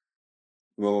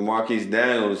 Remember Marquise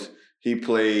Daniels, he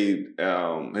played,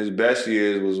 his best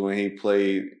years was when he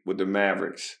played with the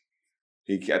Mavericks.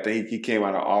 I think he came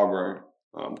out of Auburn,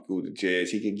 with the Jazz.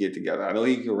 He could get together. I know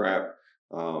he can rap.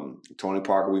 Tony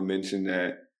Parker, we mentioned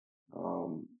that.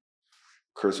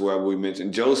 Chris Webber, we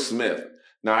mentioned. Joe Smith.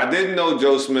 Now, I didn't know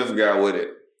Joe Smith got with it.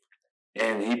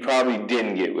 And he probably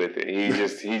didn't get with it.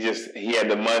 He had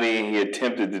the money. He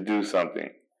attempted to do something.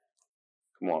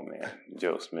 Come on, man.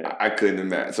 Joe Smith. I couldn't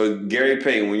imagine. So, Gary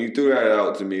Payton, when you threw that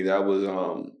out to me, that was,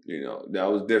 that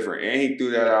was different. And he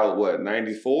threw that out,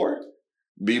 94?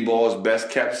 B-Ball's best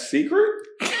kept secret?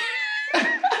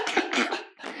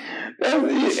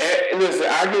 Listen,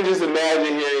 I can just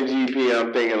imagine hearing GP.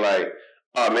 I'm thinking like,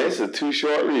 oh man, it's a Too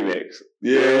Short remix.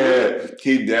 Yeah,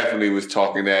 he definitely was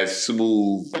talking that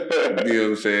smooth. You know what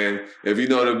I'm saying? If you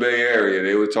know the Bay Area,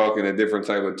 they were talking a different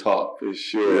type of talk. For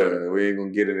sure. Yeah, we ain't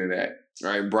gonna get into that. All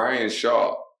right, Brian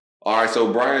Shaw. All right,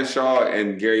 so Brian Shaw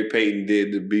and Gary Payton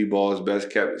did the B-Ball's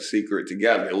Best Kept Secret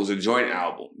together. It was a joint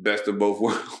album, Best of Both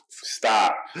Worlds.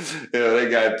 Stop. They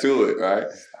got to it, right?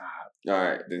 Stop. All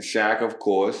right, then Shaq, of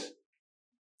course.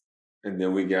 And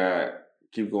then we got,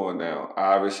 keep going down,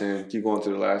 Iverson. Keep going to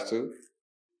the last two.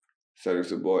 Cedric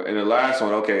the Boy. And the last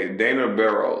one, okay, Dana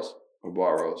Barros.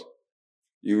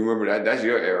 You remember that? That's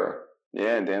your era.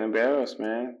 Yeah, Dana Barros,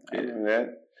 man. I remember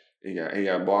that. He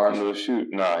got bars. No shoot.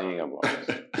 Nah, he ain't got bars.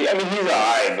 He's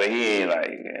alright, but he ain't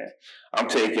like. Yeah. I'm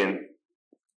taking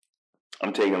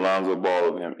Lonzo Ball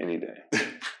over him any day.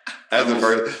 That's the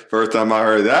first time I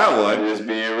heard that one. I'm just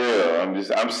being real.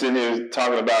 I'm sitting here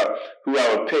talking about who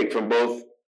I would pick from both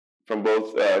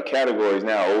categories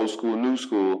now, old school, new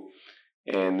school,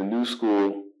 and the new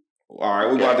school. All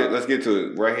right, let's get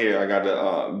to it right here. I got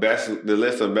the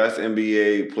list of best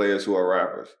NBA players who are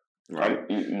rappers. Right,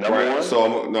 number one.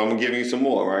 So I'm gonna give you some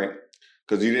more, right?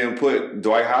 Because you didn't put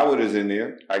Dwight Howard is in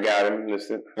there. I got him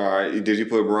listed. All right, did you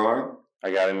put Bron?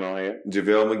 I got him on here.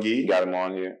 JaVale McGee. Got him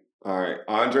on here. All right,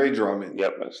 Andre Drummond.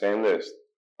 Yep, same list.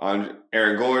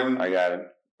 Aaron Gordon. I got him.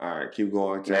 All right, keep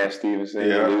going. Lance Stevenson.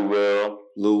 Yep.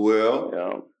 Lou Will.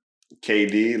 Yep.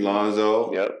 KD.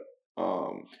 Lonzo. Yep.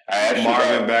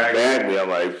 Marvin Bagley. I'm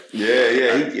like,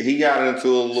 he got into a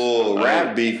little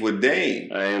rap beef with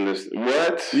Dame. I ain't listen.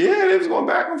 What? Yeah, they was going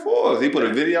back and forth. He put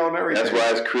a video on everything. That's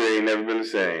why his career ain't never been the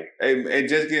same. Hey,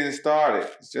 just getting started.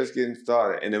 It's just getting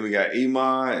started. And then we got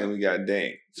Iman and we got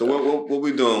Dame. So what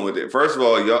we doing with it? First of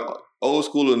all, y'all old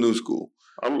school or new school?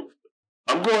 I'm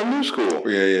going new school.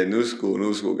 Yeah, new school.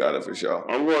 New school got it for sure.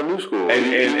 I'm going new school. And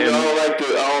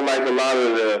I don't like a lot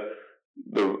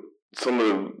of some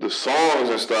of the songs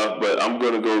and stuff, but I'm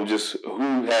gonna go just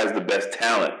who has the best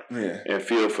talent and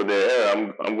feel for their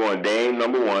era. I'm going Dame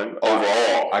number one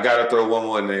overall. I gotta throw one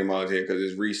more name out here because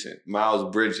it's recent. Miles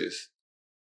Bridges.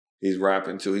 He's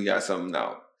rapping too. He got something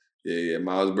out. Yeah.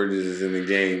 Miles Bridges is in the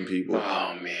game, people.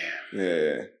 Oh man.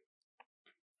 Yeah.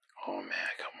 Oh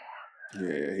man, come on.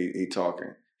 Yeah, he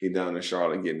talking. He down in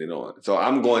Charlotte getting it on. So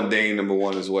I'm going Dame number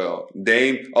one as well.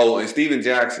 Dame. Oh, and Steven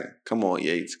Jackson. Come on,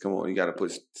 Yates. Come on. You got to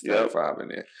put Step 5 in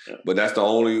there. Yep. But that's the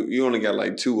only. You only got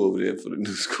like 2 over there for the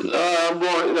new school. I'm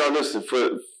going. Listen.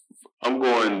 I'm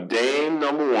going Dame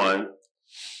number one.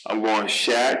 I'm going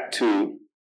Shaq 2.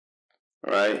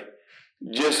 Right.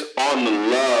 Just on the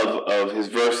love of his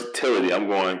versatility, I'm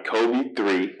going Kobe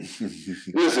 3.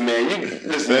 Listen, man,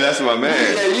 that's my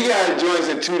man. Yeah, you got joints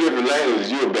in 2 different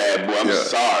languages. You're a bad boy. I'm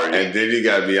sorry. And then you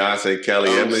got Beyonce,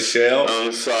 Kelly, and Michelle.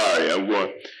 I'm sorry. I'm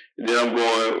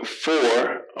going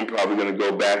 4. I'm probably going to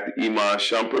go back to Iman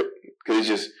Shumpert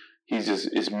because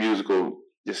it's musical,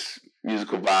 just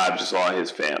musical vibes, just all his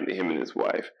family, him and his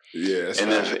wife. Yeah.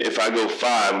 And then if I go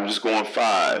 5, I'm just going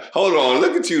 5. Hold on,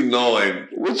 look at you knowing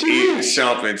what you mean?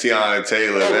 Shump and Tiana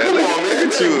Taylor, man.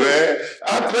 Look at you, man.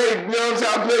 I played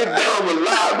dumb a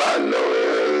lot, but I know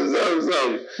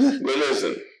something. But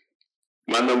listen,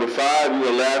 my number 5, you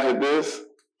gonna laugh at this,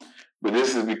 but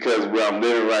this is because where I'm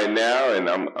living right now, and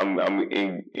I'm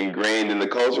ingrained in the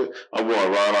culture. I'm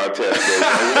going Ron Artest.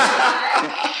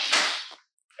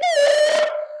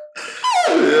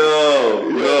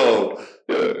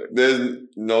 there's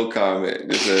no comment.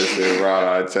 This says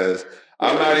Rod Artest.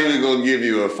 I'm not even gonna give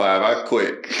you a 5. I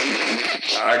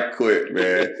quit,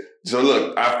 man. So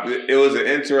look, it was an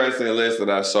interesting list that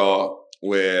I saw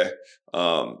where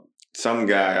some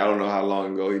guy, I don't know how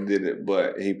long ago he did it,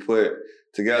 but he put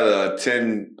together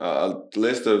a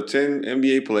list of 10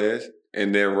 NBA players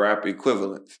and their rap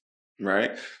equivalents,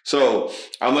 right? So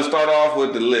I'm gonna start off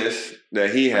with the list that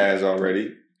he has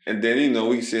already, and then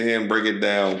we sit here and break it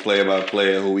down player by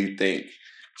player who we think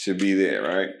should be there,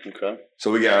 right? Okay.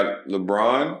 So we got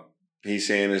LeBron. He's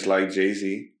saying it's like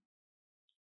Jay-Z.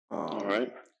 All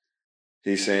right.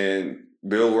 He's saying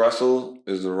Bill Russell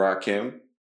is the Rakim.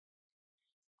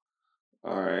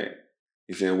 All right.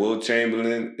 He's saying Wilt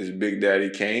Chamberlain is Big Daddy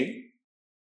Kane.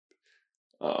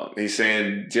 He's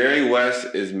saying Jerry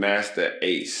West is Master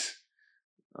Ace.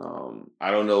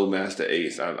 I don't know Master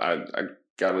Ace. I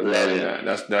gotta learn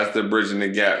that. That's the bridging the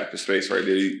gap space right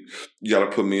there. You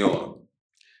gotta put me on.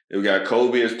 We got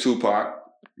Kobe as Tupac.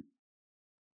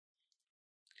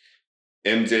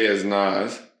 MJ as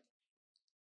Nas.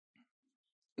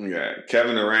 We got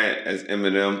Kevin Durant as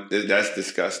Eminem. That's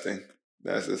disgusting.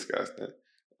 That's disgusting.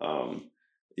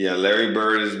 Larry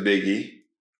Bird as Biggie.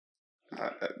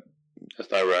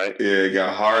 That's not right. Yeah, we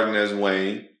got Harden as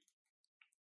Wayne.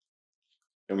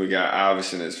 And we got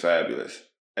Iverson as Fabulous.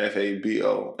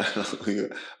 Fabo.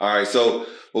 All right, so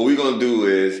what we're going to do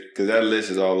is, because that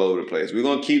list is all over the place, we're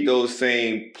going to keep those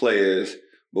same players,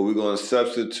 but we're going to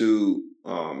substitute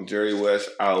Jerry West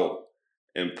out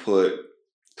and put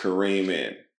Kareem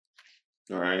in.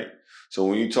 All right? So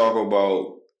when you talk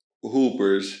about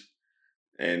hoopers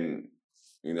and,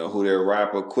 who their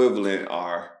rap equivalent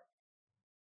are,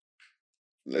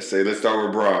 let's start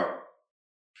with Bron.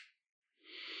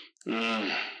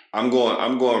 I'm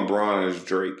going Bron as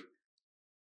Drake.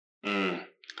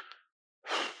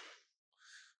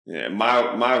 Yeah,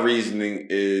 my reasoning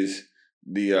is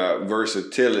the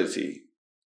versatility,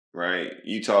 right?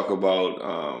 You talk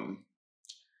about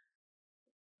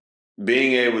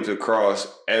being able to cross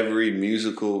every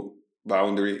musical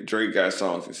boundary. Drake got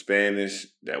songs in Spanish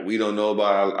that we don't know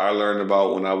about. I learned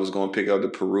about when I was going to pick up the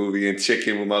Peruvian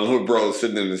chicken with my little bro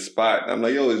sitting in the spot. I'm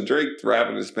like, yo, is Drake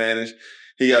rapping in Spanish?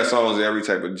 He got songs in every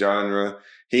type of genre.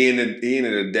 He ended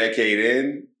a decade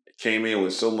in, came in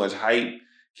with so much hype,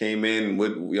 came in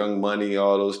with Young Money,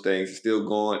 all those things, still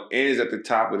going, and is at the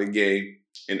top of the game.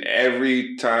 And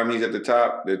every time he's at the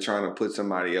top, they're trying to put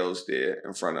somebody else there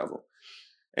in front of him.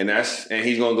 And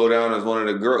he's gonna go down as one of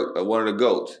the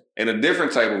GOATs. And a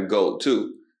different type of GOAT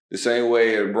too. The same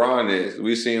way as Bron is.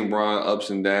 We've seen Bron ups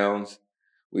and downs.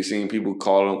 We've seen people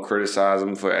call him, criticize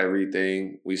him for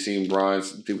everything. We've seen Bron,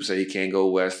 people say he can't go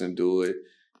west and do it.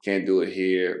 Can't do it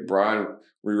here. Bron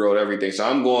rewrote everything. So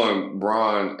I'm going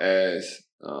Bron as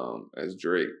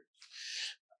Drake.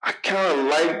 I kind of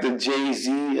like the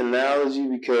Jay-Z analogy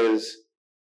because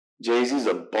Jay-Z's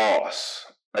a boss,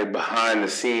 like behind the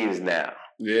scenes now.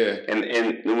 Yeah. And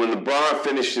when LeBron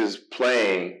finishes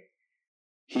playing,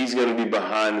 he's going to be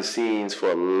behind the scenes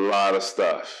for a lot of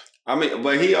stuff. I mean,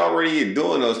 but he already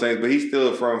doing those things, but he's still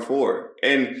a front forward.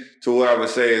 And to what I would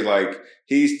say is like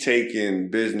he's taking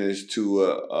business to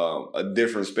a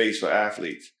different space for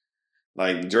athletes.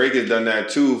 Like Drake has done that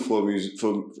too for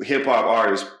hip hop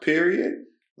artists. Period.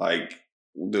 Like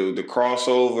the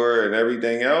crossover and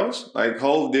everything else. Like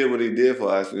Hov did what he did for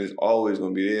us, and it's always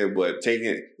going to be there. But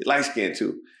taking light skin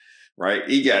too. Right,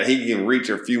 he can reach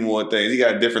a few more things. He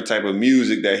got a different type of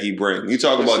music that he brings. You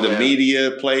talk about the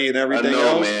media play and everything. I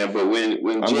know, else. Man, but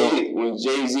when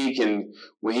Jay-Z can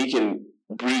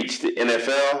breach the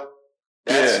NFL,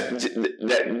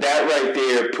 that right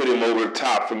there put him over the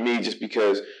top for me. Just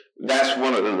because that's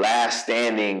one of the last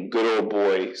standing good old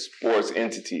boy sports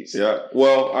entities. Yeah.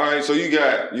 Well, all right. So you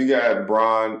got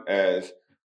Bron as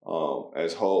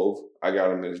Hov. I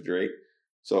got him as Drake.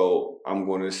 So I'm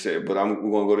going to say, but we're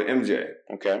going to go to MJ.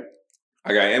 Okay.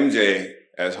 I got MJ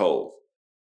as Hov.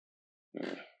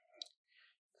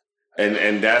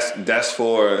 And that's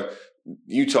for,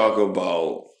 you talk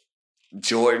about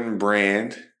Jordan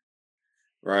Brand,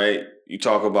 right? You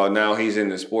talk about now he's in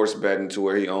the sports betting to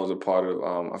where he owns a part of,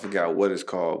 I forgot what it's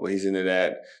called, but he's into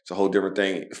that. It's a whole different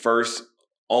thing. First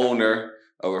owner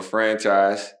of a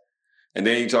franchise. And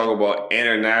then you talk about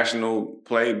international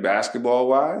play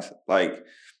basketball-wise, like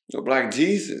Black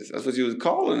Jesus. That's what you was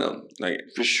calling them. Like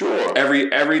for sure.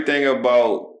 Everything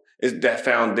about is that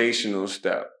foundational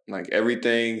step. Like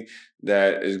everything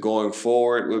that is going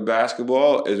forward with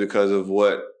basketball is because of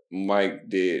what Mike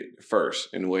did first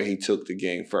and the way he took the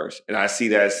game first. And I see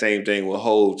that same thing with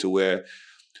Hov, to where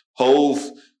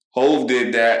Hov Hov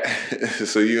did that,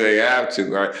 so you ain't have to,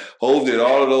 right? Hov did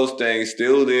all of those things,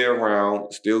 still there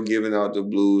around, still giving out the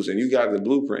blues, and you got the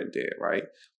blueprint there, right?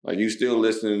 Like you still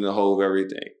listening to Hov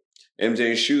everything.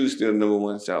 MJ's shoes still number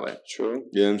one selling. True.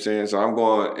 You know what I'm saying? So I'm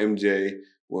going MJ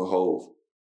with Hov.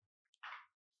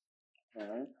 All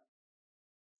right.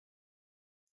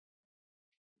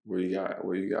 Where you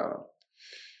got him?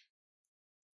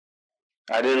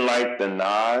 I didn't like the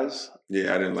Nas.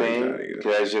 Yeah, I didn't like that either.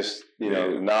 Because just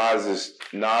Nas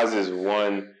is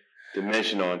one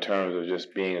dimensional in terms of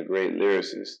just being a great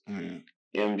lyricist. Mm-hmm.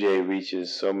 MJ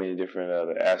reaches so many different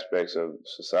other aspects of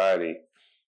society.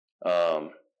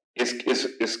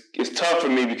 It's tough for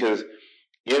me because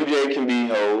MJ can be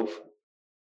Hov,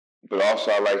 but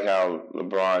also I like how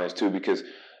LeBron is too. Because,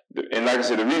 and like I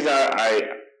said, the reason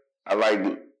I like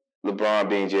LeBron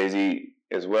being Jay-Z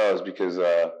as well is because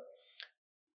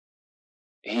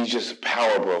he's just a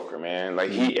power broker, man.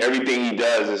 Like everything he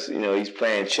does is, he's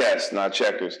playing chess, not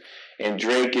checkers. And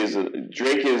Drake is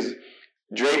Drake,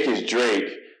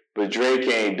 but Drake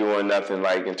ain't doing nothing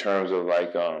like in terms of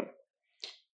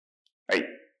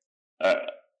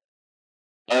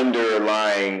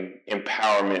underlying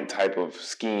empowerment type of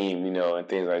scheme, and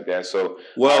things like that. So,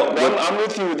 I'm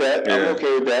with you with that. Yeah. I'm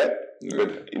okay with that. Yeah.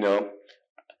 But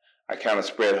I kind of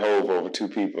spread Hov over two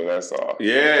people. That's all.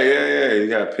 Yeah. You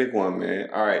gotta pick one, man.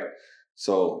 All right.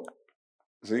 So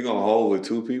you gonna Hov with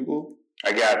two people?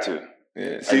 I got to.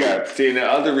 Yeah. See, and the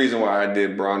other reason why I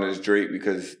did Bron and Drake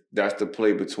because that's the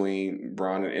play between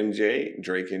Bron and MJ,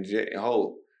 Drake and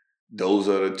Hov. Those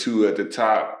are the two at the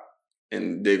top,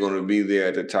 and they're gonna be there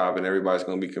at the top, and everybody's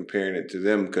gonna be comparing it to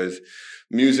them because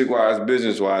music-wise,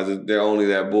 business-wise, they're only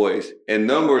that boys. And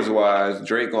numbers-wise,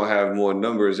 Drake gonna have more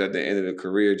numbers at the end of the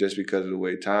career just because of the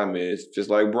way time is, just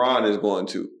like Bron is going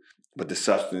to. But the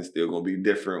substance still gonna be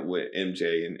different with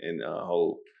MJ and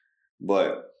Hov.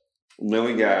 But then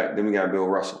we got Bill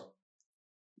Russell.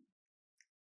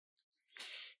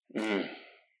 I'm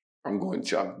going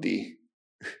Chuck D.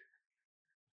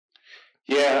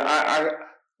 Yeah,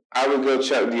 I would go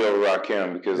Chuck D over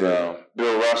Rakim because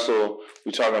Bill Russell,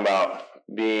 we're talking about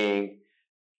being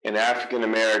an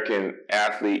African-American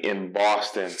athlete in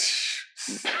Boston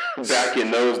back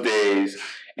in those days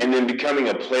and then becoming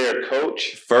a player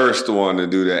coach. First one to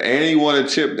do that. And he won a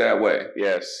chip that way.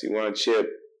 Yes, he won a chip.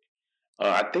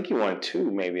 I think he won two,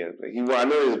 maybe. I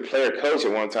know he was a player coach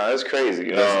at one time. That's crazy.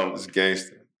 It's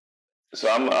gangster. So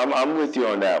I'm with you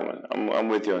on that one. I'm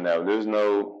with you on that one. There's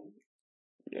no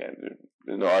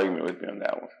argument with me on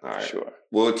that one. All right. Sure.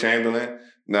 Wilt Chamberlain.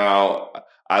 Now,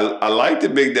 I like the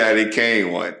Big Daddy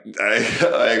Kane one. I ain't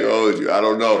gonna hold you. I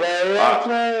don't know. I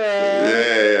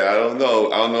don't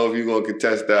know. I don't know if you're gonna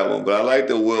contest that one, but I like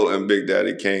the Wilt and Big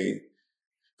Daddy Kane.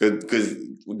 Because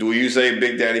do you say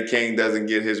Big Daddy Kane doesn't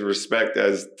get his respect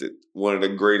as one of the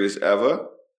greatest ever?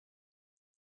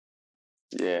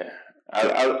 Yeah.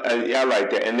 I like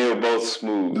that. And they were both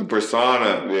smooth. The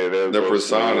persona. Yeah, they were both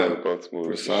persona. Smooth. Both smooth.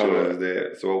 Persona is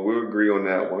there. So we'll agree on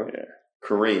that one. Yeah.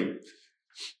 Kareem.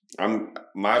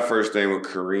 My first thing with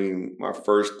Kareem, my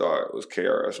first thought was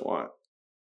KRS-One.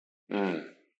 I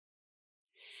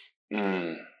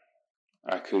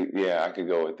could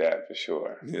go with that for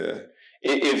sure. Yeah.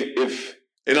 If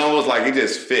it almost like he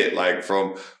just fit, like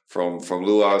from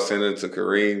Lew Alcindor to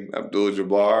Kareem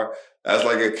Abdul-Jabbar. That's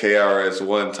like a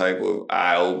KRS-One type of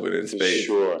eye-opening space.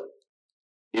 Sure.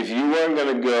 If you weren't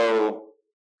going to go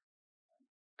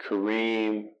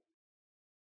Kareem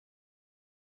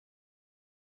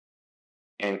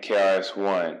and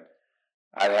KRS-One,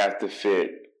 I'd have to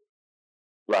fit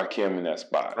Rakim in that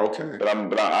spot. Okay. But I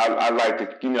like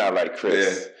I like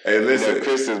Chris. Yeah. Hey, listen.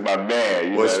 Chris is my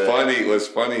man. What's funny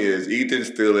is Ethan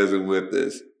still isn't with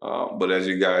us. But as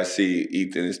you guys see,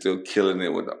 Ethan is still killing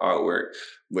it with the artwork.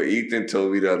 But Ethan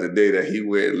told me the other day that he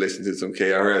went and listened to some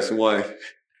KRS-One.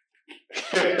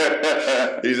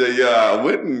 He said, "Yeah, I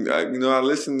went and I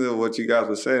listened to what you guys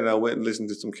were saying. I went and listened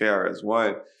to some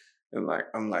KRS-One, and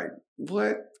I'm like,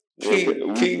 what?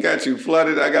 King got you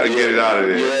flooded. I got to get it out of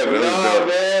there." Yeah,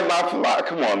 man,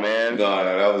 come on, man. No,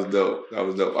 that was dope. That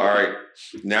was dope. All right,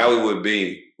 now it would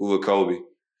be Kobe,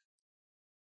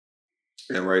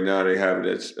 and right now they have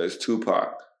it as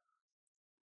Tupac.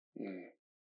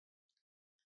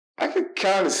 I could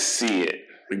kind of see it.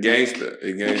 The gangster.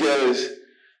 Because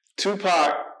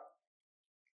Tupac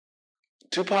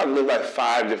lived like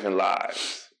 5 different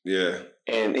lives. Yeah.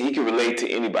 And he could relate to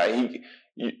anybody.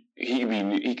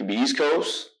 He could be East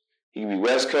Coast. He can be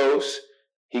West Coast.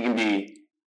 He can be,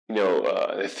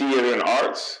 the theater and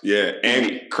arts. Yeah,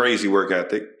 and crazy work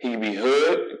ethic. He can be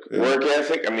hood, work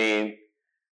ethic. I mean,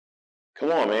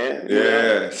 Come on, man.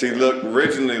 Yeah. See, look,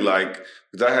 originally,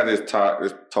 because I had this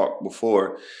talk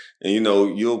before, and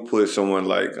you'll put someone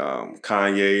like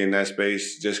Kanye in that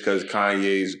space just because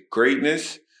Kanye's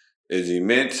greatness is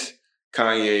immense.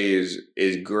 Kanye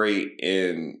is great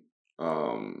in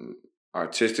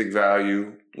artistic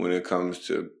value when it comes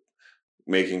to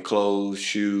making clothes,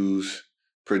 shoes,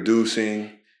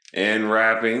 producing, and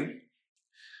rapping.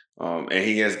 And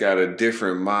he has got a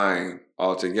different mind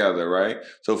altogether, right?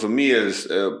 So for me, as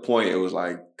a point, it was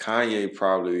like Kanye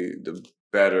probably the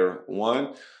better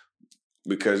one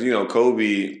because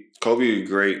Kobe was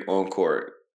great on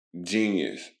court,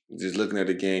 genius, just looking at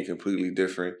the game completely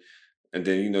different. And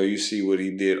then you see what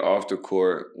he did off the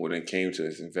court when it came to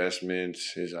his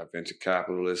investments, his venture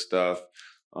capitalist stuff.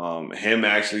 Him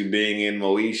actually being in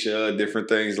Moesha, different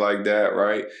things like that,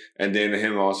 right? And then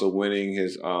him also winning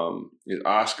his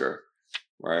Oscar,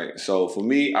 right? So for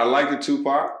me, I like the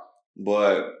Tupac,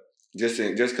 but just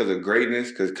because of greatness,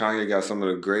 because Kanye got some of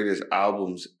the greatest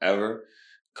albums ever,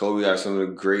 Kobe got some of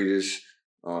the greatest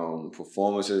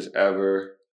performances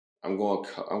ever. I'm going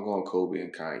Kobe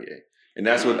and Kanye, and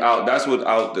that's without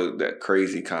that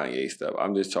crazy Kanye stuff.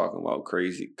 I'm just talking about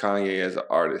crazy Kanye as an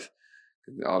artist.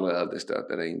 All the other stuff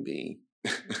that ain't being.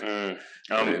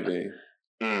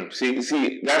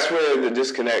 See, that's where the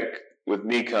disconnect with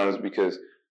me comes because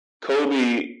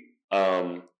Kobe,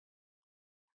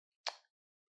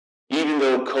 even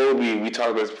though Kobe, we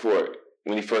talked about this before,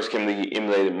 when he first came, he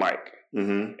emulated Mike.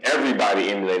 Mm-hmm. Everybody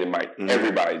emulated Mike. Mm-hmm.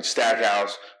 Everybody,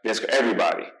 Stackhouse, Vince,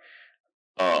 everybody,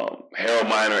 Harold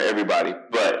Miner, everybody,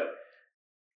 but.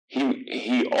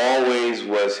 He always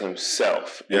was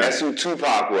himself. And that's who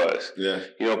Tupac was. Yeah.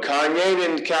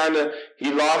 Kanye he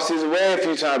lost his way a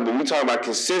few times, but we talk about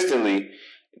consistently,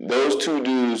 those two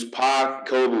dudes, Pac,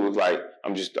 Kobe was like,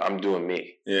 I'm doing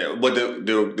me. Yeah, but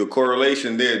the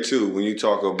correlation there too, when you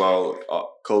talk about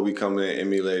Kobe coming in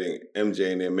emulating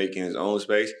MJ and then making his own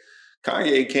space,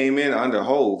 Kanye came in under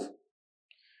Hove.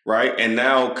 Right? And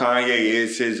now Kanye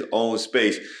is his own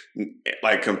space,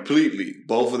 like completely.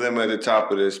 Both of them at the top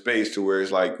of their space to where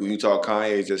it's like when you talk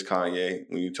Kanye, it's just Kanye.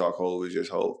 When you talk Hove, it's just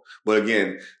Hove. But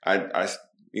again, I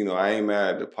ain't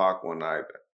mad at the Pac one either.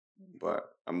 But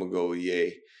I'm going to go with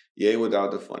Ye. Ye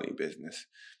without the funny business.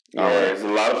 Yeah, it's a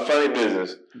lot of funny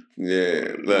business.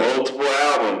 Yeah. Look, multiple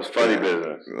albums, funny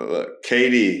business. Look,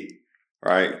 KD,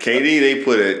 right? KD, they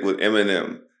put it with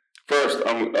Eminem. First,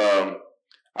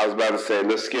 I was about to say,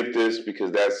 let's skip this because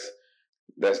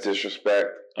that's disrespect.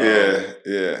 Yeah.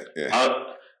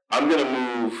 I'm going to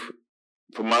move,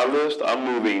 for my list, I'm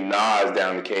moving Nas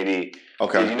down to KD.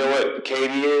 Okay. You know what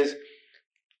KD is?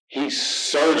 He's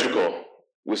surgical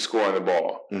with scoring the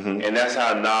ball. Mm-hmm. And that's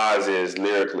how Nas is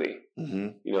lyrically.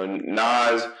 Mm-hmm.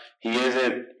 Nas, he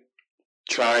isn't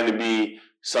trying to be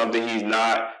something he's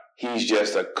not. He's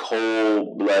just a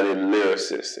cold-blooded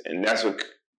lyricist. And that's what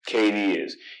KD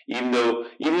is. Even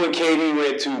when KD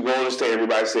went to Golden State,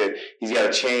 everybody said he's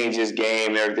got to change his game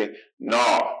and everything.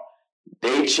 No,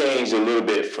 they changed a little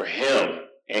bit for him,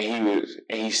 and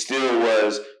he still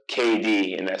was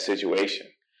KD in that situation.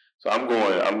 So I'm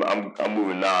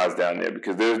moving Nas down there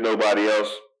because there's nobody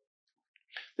else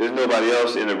in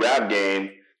the rap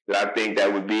game that I think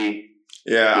that would be.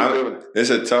 Yeah, it's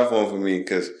a tough one for me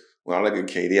because when I look at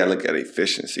KD, I look at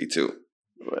efficiency too.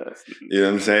 You know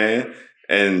what I'm saying?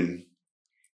 And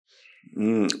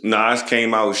Nas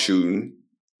came out shooting.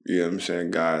 You know what I'm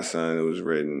saying? God's son, it was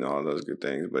written, all those good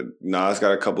things. But Nas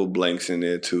got a couple blanks in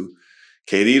there too.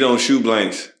 KD don't shoot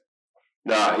blanks.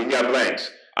 Nah, he got blanks.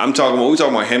 We talking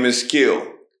about him and skill.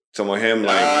 Talking about him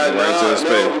right to the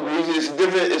space.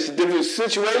 It's a different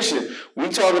situation. We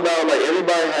talk about like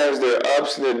everybody has their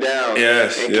ups and their downs.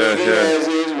 Yes, and KD has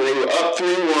his when they were up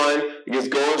 3-1 against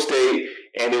Golden State.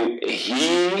 And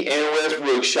he and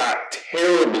Westbrook shot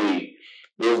terribly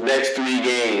those next 3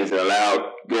 games and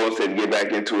allowed Golden State to get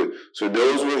back into it. So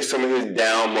those were some of his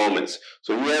down moments.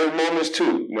 So he had moments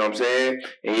too, you know what I'm saying?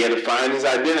 And he had to find his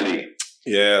identity.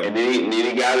 Yeah. And then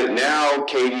he got it. Now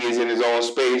KD is in his own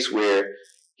space where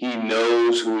he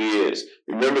knows who he is.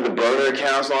 Remember the burner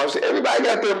accounts and all that? Everybody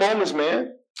got their moments,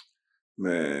 man.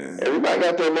 Everybody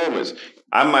got their moments.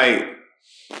 I might,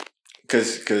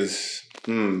 because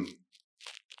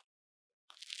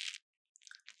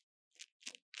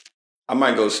I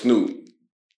might go Snoop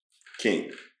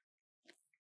King.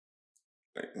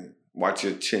 Watch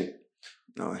your chin.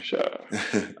 No, sure.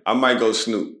 I might go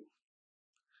Snoop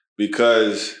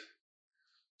because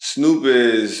Snoop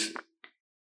is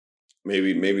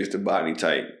maybe it's the body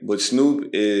type, but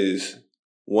Snoop is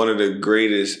one of the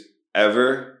greatest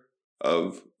ever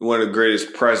one of the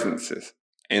greatest presences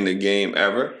in the game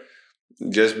ever.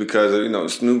 just because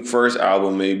of, Snoop's first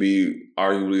album may be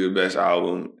arguably the best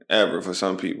album ever for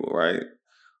some people, right?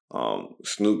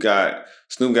 Snoop got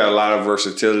a lot of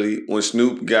versatility.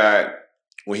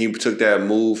 When he took that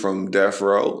move from Death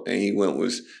Row and he went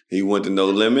to No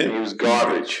Limit. It was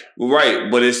garbage.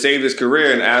 Right, but it saved his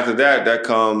career. And after that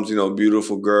comes,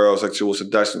 Beautiful Girl, Sexual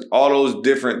Seduction, all those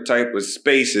different type of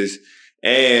spaces.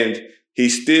 And he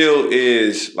still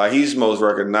is, he's most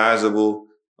recognizable.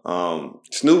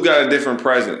 Snoop got a different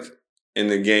presence in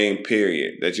the game,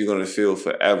 period, that you're going to feel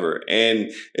forever.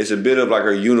 And it's a bit of like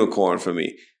a unicorn for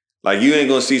me. You ain't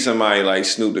going to see somebody like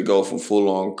Snoop to go from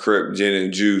full-on Crip, Gin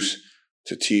and Juice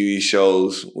to TV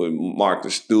shows with Martha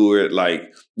Stewart.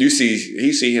 You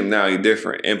see him now, he's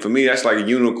different. And for me, that's like a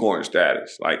unicorn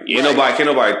status. Can't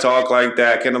nobody talk like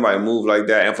that. Can't nobody move like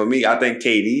that. And for me, I think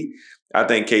KD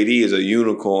is a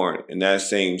unicorn in that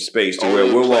same space to where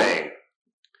we're walking.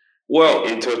 Well,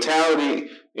 in totality,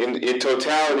 when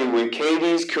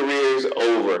KD's career is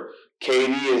over,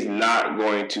 KD is not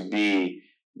going to be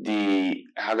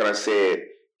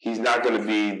he's not going to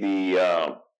be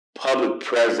the public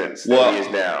presence that he is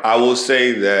now. I will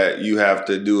say that you have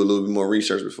to do a little bit more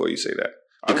research before you say that.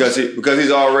 Because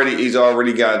he's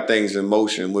already got things in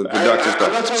motion with production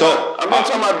stuff. I'm not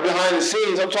talking about behind the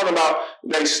scenes. I'm talking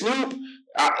about Snoop.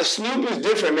 Snoop is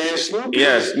different, man.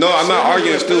 I'm not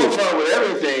arguing Snoop. With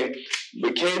everything,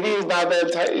 but KD is not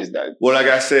that tight. Well, like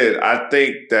I said, I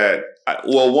think that.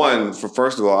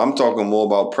 First of all, I'm talking more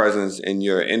about presence in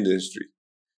your industry.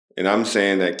 And I'm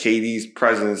saying that KD's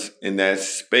presence in that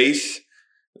space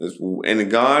in the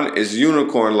Gone is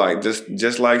unicorn-like,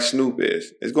 just like Snoop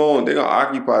is. They're gonna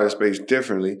occupy the space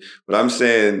differently. But I'm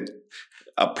saying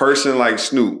a person like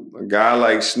Snoop, a guy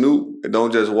like Snoop, that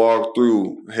don't just walk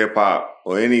through hip-hop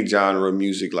or any genre of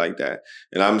music like that.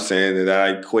 And I'm saying that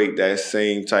I equate that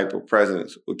same type of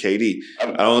presence with KD.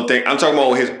 I'm talking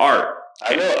about his art.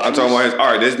 I'm talking about his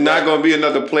art. There's not going to be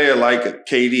another player like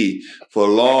KD for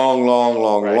a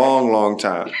long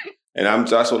time. And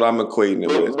that's what I'm equating it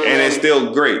with. And it's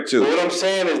still great, too. What I'm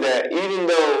saying is that even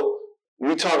though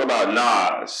we talk about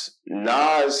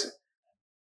Nas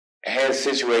had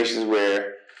situations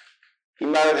where he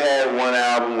might have had one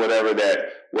album, whatever,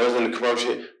 that wasn't a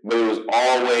commercial, but it was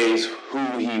always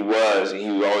who he was, and he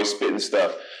was always spitting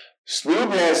stuff. Snoop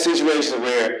had situations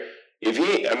where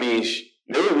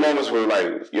there were moments where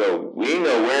we didn't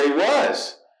know where he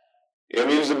was. It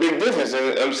was a big difference.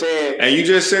 And I'm saying... And you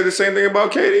just said the same thing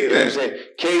about KD then. I'm saying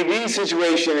KD's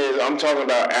situation is, I'm talking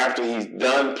about after he's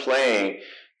done playing,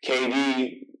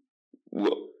 KD,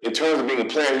 in terms of being a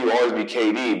player, he will always be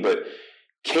KD, but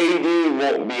KD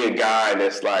won't be a guy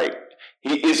that's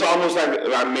it's almost like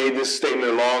I made this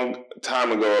statement a long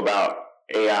time ago about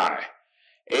AI.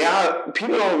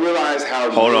 People don't realize how...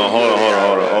 Hold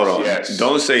on. Yes.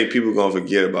 Don't say people going to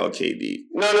forget about KD.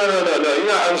 No. You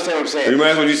don't understand what I'm saying. You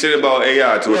remember what you said about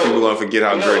AI to where people going to forget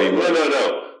how great he was.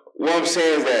 No. What I'm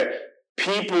saying is that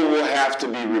people will have to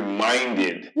be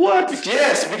reminded. What?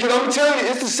 Yes, because I'm telling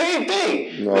you, it's the same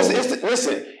thing. No.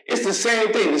 Listen, it's the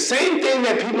same thing. The same thing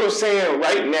that people are saying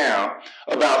right now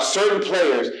about certain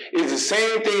players is the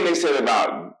same thing they said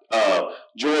about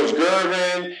George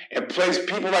Gervin and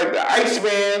people like the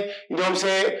Iceman. You know what I'm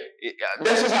saying?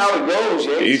 That's just how it goes,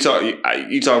 yeah. You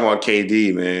talking about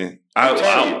KD, man. I don't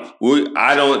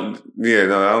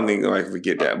think I can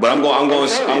forget that. But I'm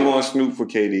going Snoop for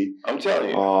KD. I'm telling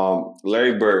you.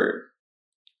 Larry Bird.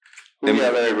 Who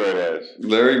got Larry Bird as?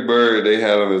 Larry Bird, they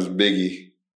had him as Biggie.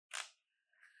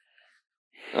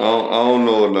 I don't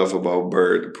know enough about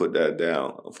Bird to put that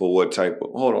down for what type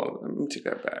of. Hold on, let me take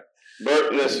that back.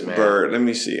 Bird, listen, man. Bird, let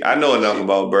me see. I know enough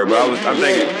about Bird, but I'm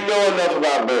thinking. You know enough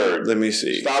about Bird. Let me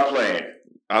see. Stop playing.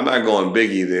 I'm not going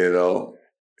Biggie there though.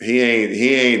 He ain't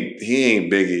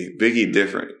Biggie. Biggie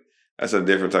different. That's a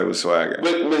different type of swagger.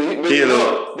 But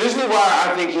this is why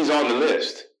I think he's on the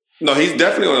list. No, he's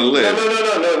definitely on the list.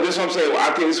 No. This is what I'm saying.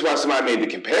 I think this is why somebody made the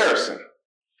comparison.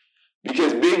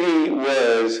 Because Biggie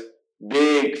was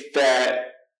big, fat,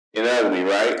 and ugly,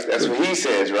 right? That's what he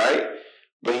says, right?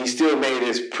 But he still made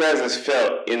his presence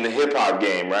felt in the hip-hop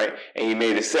game, right? And he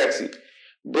made it sexy.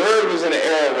 Bird was in an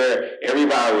era where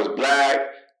everybody was black,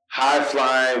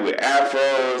 high-flying, with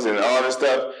afros and all this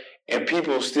stuff, and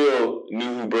people still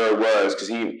knew who Bird was because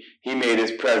he made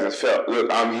his presence felt.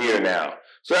 Look, I'm here now.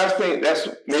 So I think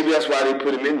maybe that's why they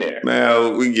put him in there.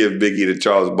 Man, we give Biggie to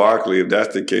Charles Barkley if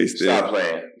that's the case. Stop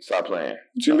playing.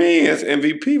 What you mean? That's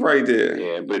MVP right there.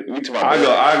 Yeah, but we talking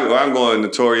about I'm going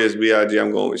Notorious B.I.G.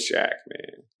 I'm going with Shaq,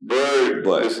 man. Bird,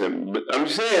 listen, but I'm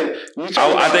saying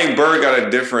I think Bird got a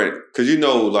different because you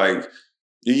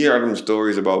hear them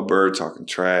stories about Bird talking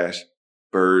trash.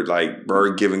 Bird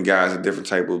giving guys a different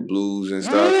type of blues and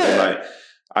stuff. Yeah. And like,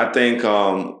 I think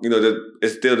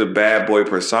it's still the bad boy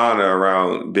persona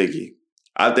around Biggie.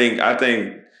 I think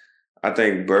Bird. I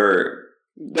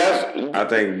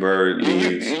think Bird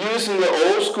leads. You listen to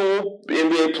old school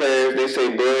NBA players, they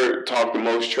say Bird talk the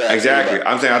most trash. Exactly.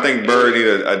 I'm saying I think Bird need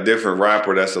a different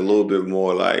rapper that's a little bit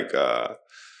more like let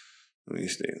me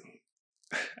see.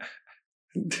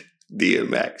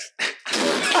 DMX.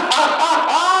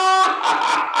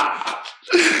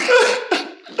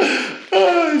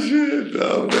 Oh shit.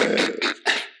 Oh man.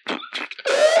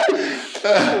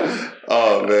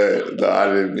 Oh man, no, I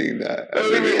didn't mean that.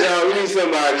 We need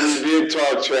somebody who did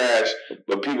talk trash,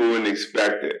 but people wouldn't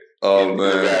expect it. Oh in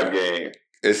man, the rap game.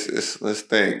 It's let's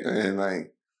think, man.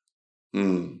 Like,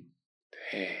 Dang,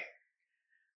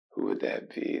 who would that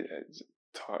be that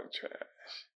talk trash?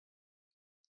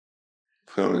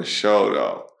 Put on the show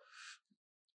though.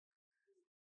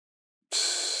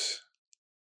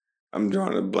 I'm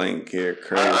drawing a blank here.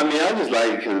 I mean, I just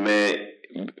like it because, man,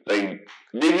 like,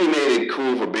 Biggie made it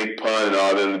cool for Big Pun and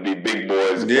all them to be big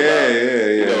boys. Yeah.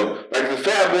 You know, like the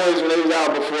Fat Boys when they was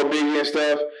out before Biggie and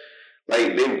stuff,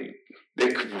 like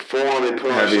they could perform, they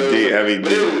put on shows. But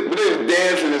they was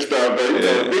dancing and stuff. But you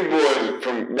know, Big Boys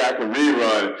from back when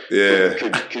Rerun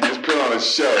could just put on a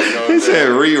show. You know he said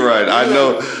Rerun.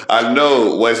 I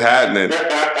know what's happening.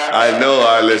 I know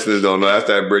our listeners don't know. That's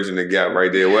that bridging the gap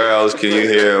right there. Where else can you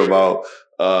hear about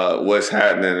what's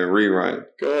happening in Rerun?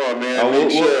 Go on, man.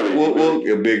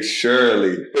 Big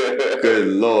Shirley. Good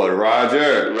Lord.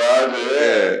 Roger.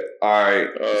 Yeah. All right.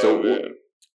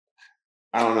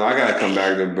 I don't know. I gotta come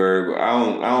back to Bird, but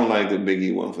I don't like the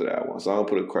Biggie one for that one. So I'll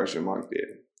put a question mark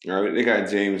there. All right. They got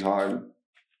James Harden.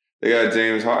 As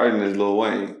Lil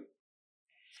Wayne.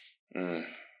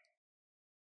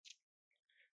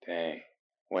 Dang.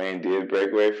 Wayne did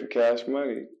break away from Cash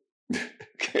Money.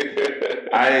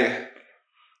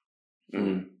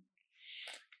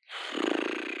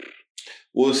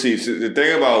 We'll see. So the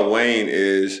thing about Wayne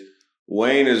is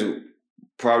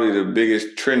probably the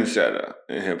biggest trendsetter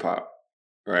in hip hop,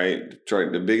 right?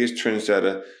 The biggest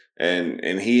trendsetter,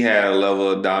 and he had a level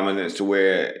of dominance to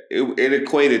where it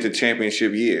equated to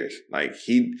championship years. Like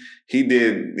he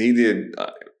did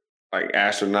like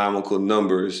astronomical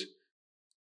numbers.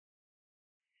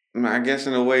 I guess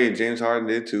in a way, James Harden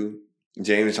did too.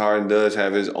 James Harden does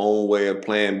have his own way of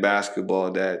playing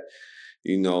basketball that,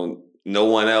 no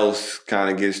one else kind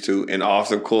of gets to. And off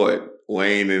the court,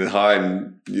 Wayne and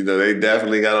Harden, they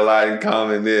definitely got a lot in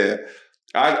common there.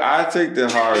 I take the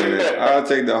Harden. I'll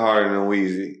take the Harden and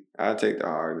Weezy.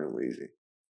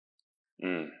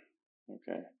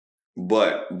 Okay.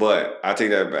 But I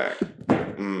take that back.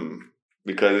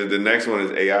 Because the next one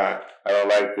is AI. I don't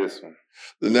like this one.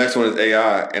 The next one is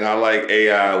AI, and I like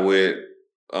AI with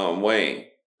Wayne.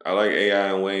 I like AI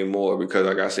and Wayne more because,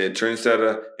 like I said,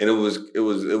 trendsetter, and it was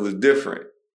different.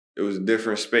 It was a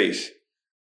different space. It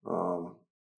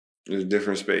was a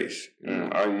different space.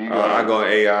 I go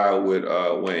AI with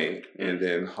Wayne, and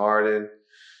then Harden.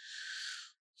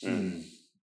 I'm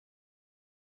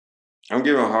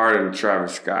giving Harden to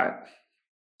Travis Scott.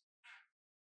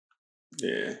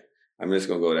 Yeah, I'm just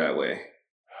gonna go that way.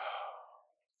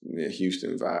 Yeah,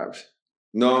 Houston vibes.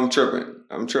 No, I'm tripping.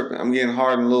 I'm getting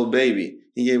Harden, Lil Baby.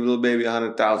 He gave Lil Baby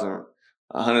 $100,000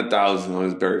 on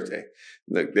his birthday.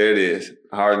 Look, there it is.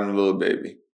 Harden, Lil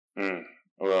Baby.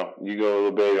 Well, you go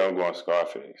Lil Baby, I'm going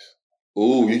Scarface.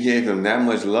 Ooh, you gave him that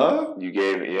much love? You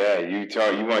gave it, yeah. You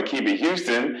want to keep it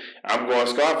Houston. I'm going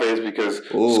Scarface because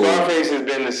Scarface has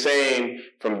been the same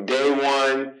from day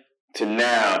one to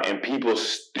now, and people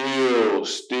still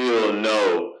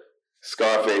know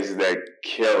Scarface is that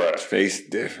killer. Face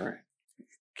different.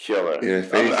 Killer. Yeah,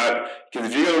 face. Because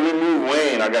if you're going to remove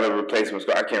Wayne, I got to replace him with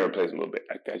Scarface. I can't replace him a little bit.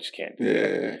 I just can't do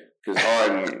that. Because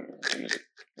Harden,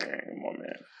 come on,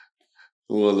 man.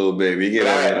 Well, Lil Baby,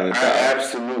 I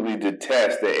absolutely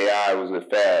detest that AI was with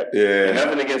Fab. Yeah. And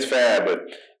nothing against Fab, but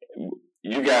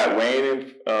you got Wayne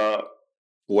and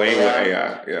Wayne with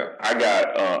AI, yeah. I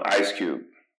got Ice Cube.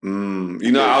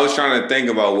 I was trying to think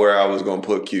about where I was going to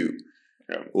put Cube.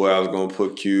 Yeah. Where I was going to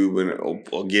put Cube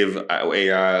or give AI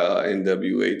a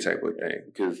NWA type of thing.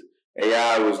 Because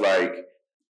AI was like,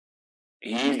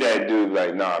 he's that dude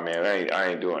like, nah, man, I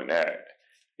ain't doing that.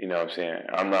 You know what I'm saying?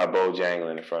 I'm not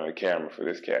Bojangling in front of the camera for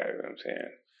this cat. You know what I'm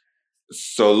saying?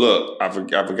 So look, I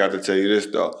forgot to tell you this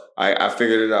though. I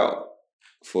figured it out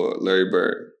for Larry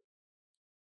Bird.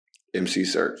 MC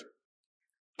Search.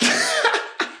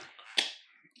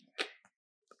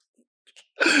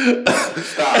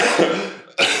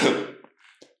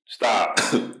 Stop.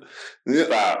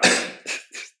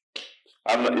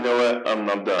 You know what? I'm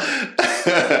done.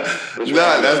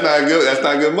 No, that's not good. That's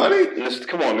not good money.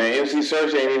 Come on, man. MC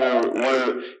Serch ain't even one of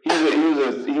the.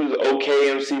 He was an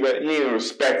okay MC, but he ain't even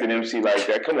respected MC like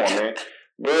that. Come on, man.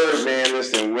 Bird, man.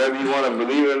 Listen, whether you want to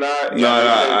believe it or not,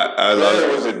 I love it.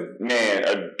 Was a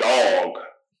dog.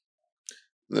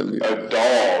 A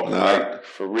dog, like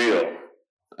for real.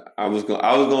 I was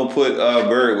gonna put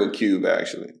Bird with Cube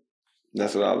actually.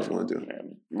 That's what I was gonna do.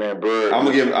 Man, Bird. I'm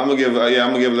gonna give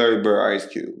Larry Bird Ice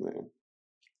Cube, man.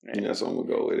 And that's what I'm gonna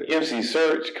go with it. MC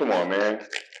Serch, come on, man.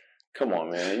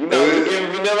 You know, give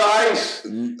him Vanilla Ice. I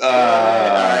ain't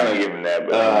gonna give him that,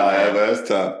 but that's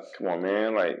tough. Come on,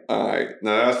 man. All right,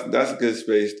 no, that's a good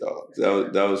space though.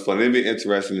 That was fun. It'd be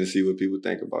interesting to see what people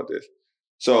think about this.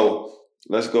 So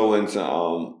let's go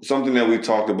into something that we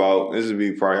talked about. This would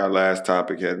be probably our last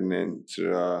topic heading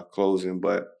into closing,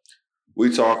 but we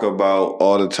talk about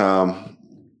all the time,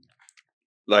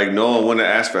 like knowing when to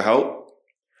ask for help,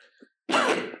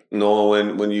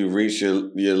 knowing when you reach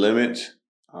your limits.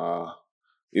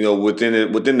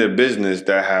 Within the business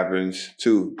that happens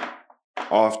too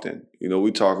often.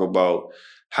 We talk about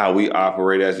how we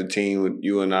operate as a team with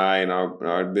you and I and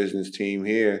our business team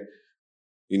here.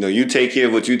 You take care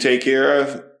of what you take care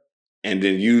of, and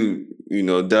then you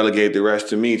delegate the rest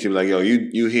to me to be like, yo,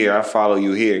 you here, I follow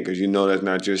you here because that's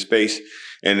not your space.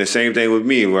 And the same thing with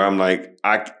me, where I'm like,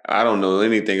 I don't know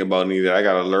anything about neither. I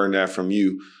got to learn that from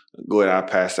you. Go ahead, I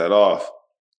pass that off.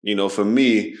 For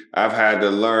me, I've had to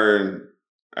learn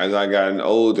as I gotten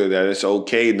older that it's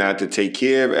okay not to take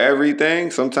care of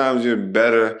everything. Sometimes you're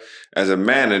better as a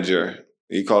manager.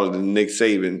 You call it the Nick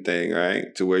Saban thing,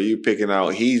 right? To where you're picking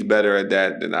out, he's better at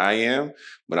that than I am,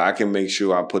 but I can make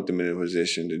sure I put them in a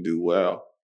position to do well.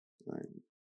 Right?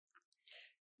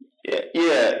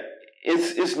 Yeah.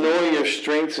 It's knowing your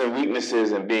strengths and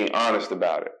weaknesses and being honest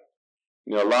about it.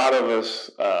 A lot of us,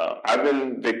 I've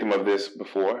been victim of this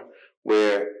before,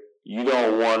 where you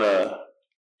don't want to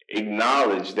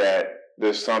acknowledge that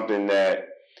there's something that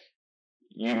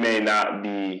you may not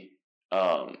be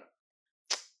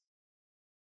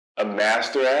a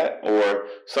master at, or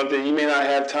something you may not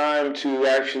have time to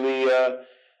actually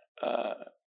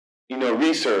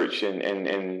research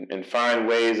and find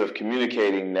ways of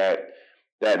communicating that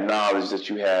knowledge that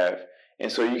you have.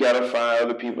 And so you got to find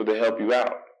other people to help you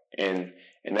out. And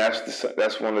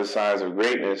that's one of the signs of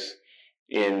greatness,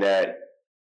 in that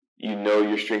you know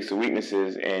your strengths and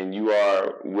weaknesses, and you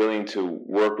are willing to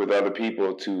work with other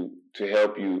people to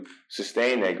help you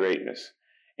sustain that greatness.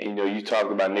 And you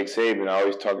talked about Nick Saban. I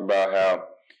always talk about how,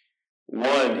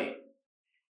 one,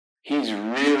 he's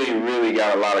really, really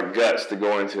got a lot of guts to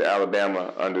go into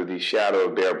Alabama under the shadow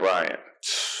of Bear Bryant,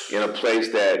 in a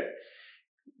place that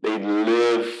they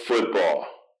live football.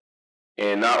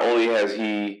 And not only has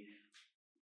he,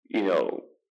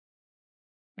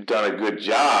 done a good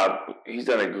job, he's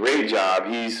done a great job.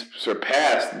 He's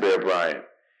surpassed Bear Bryant.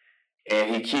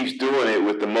 And he keeps doing it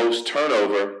with the most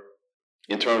turnover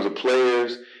in terms of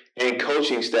players and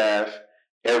coaching staff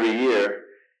every year.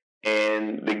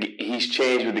 And he's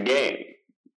changed with the game.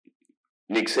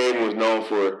 Nick Saban was known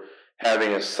for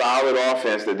having a solid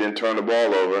offense that didn't turn the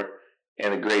ball over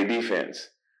and a great defense.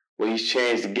 Well, he's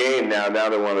changed the game now. Now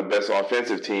they're one of the best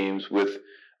offensive teams with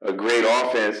a great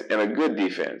offense and a good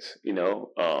defense, he's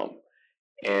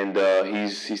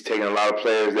taken a lot of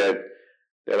players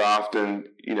that often,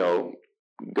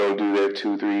 go do their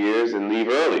 2-3 years and leave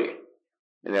early.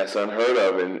 And that's unheard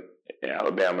of in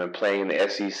Alabama, and playing in the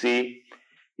SEC,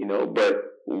 but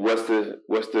what's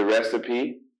the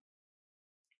recipe?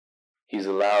 He's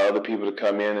allowed other people to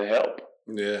come in and help.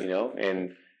 Yeah.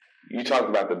 And you talked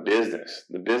about the business.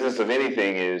 The business of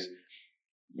anything is,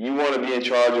 you want to be in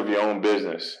charge of your own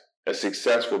business, a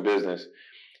successful business.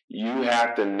 You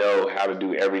have to know how to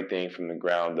do everything from the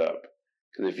ground up.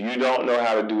 Because if you don't know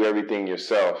how to do everything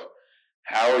yourself,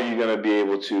 how are you going to be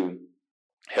able to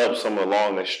help someone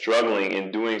along that's struggling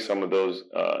in doing some of those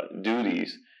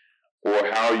duties? Or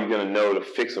how are you going to know to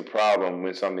fix a problem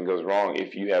when something goes wrong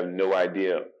if you have no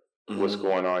idea what's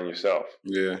going on yourself?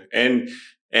 Yeah.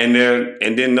 And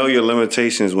then know your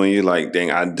limitations when you're like,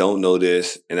 dang, I don't know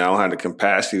this and I don't have the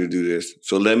capacity to do this.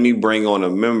 So let me bring on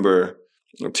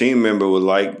a team member with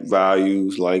like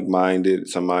values, like-minded,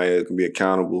 somebody that can be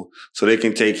accountable, so they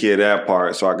can take care of that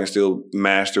part, so I can still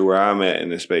master where I'm at in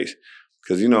the space.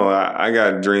 Because, I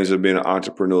got dreams of being an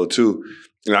entrepreneur too.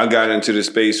 And I got into the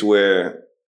space where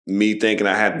me thinking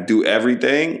I had to do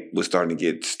everything was starting to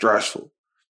get stressful.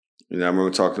 I remember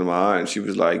talking to my aunt, and she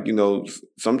was like,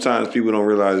 sometimes people don't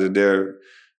realize that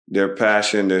their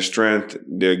passion, their strength,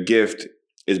 their gift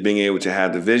is being able to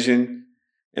have the vision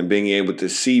and being able to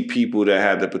see people that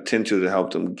have the potential to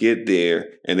help them get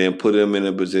there and then put them in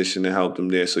a position to help them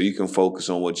there so you can focus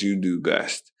on what you do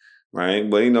best, right?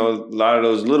 But, a lot of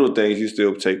those little things you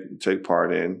still take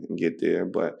part in and get there.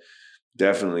 But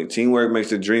definitely, teamwork makes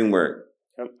the dream work.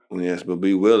 Yep. Yes, but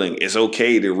be willing. It's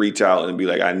okay to reach out and be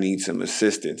like, I need some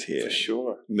assistance here. For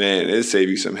sure. Man, it'll save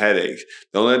you some headaches.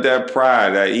 Don't let that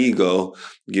pride, that ego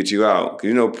get you out.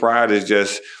 Pride is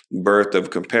just birth of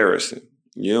comparison.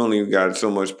 You only got so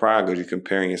much pride because you're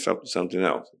comparing yourself to something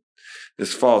else.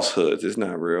 It's falsehoods. It's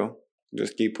not real.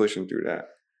 Just keep pushing through that.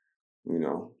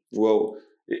 Well,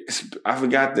 I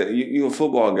forgot that you're a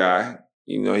football guy.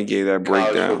 He gave that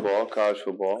breakdown. College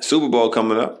football. Super Bowl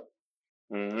coming up.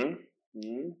 Mm-hmm.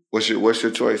 Mm-hmm. What's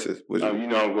your choices? I'm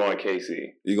going KC.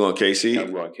 You going KC?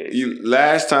 I'm going KC.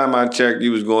 Last time I checked,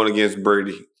 you was going against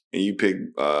Brady, and you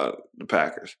picked the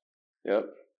Packers. Yep.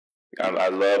 I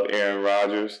love Aaron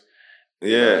Rodgers.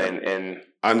 Yeah, and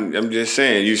I'm just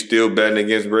saying, you still betting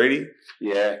against Brady?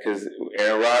 Yeah, because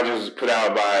Aaron Rodgers was put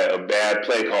out by a bad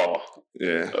play call.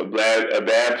 Yeah, a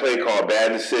bad play call,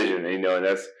 bad decision. And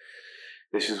that's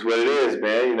just what it is,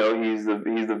 man. He's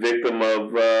the victim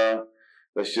of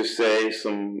let's just say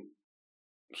some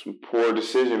poor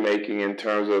decision making in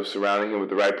terms of surrounding him with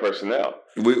the right personnel.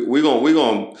 We're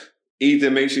gonna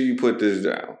Ethan, make sure you put this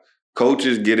down.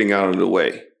 Coaches getting out of the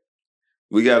way.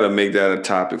 We got to make that a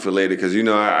topic for later because,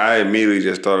 I immediately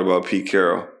just thought about Pete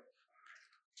Carroll.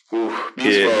 Ooh,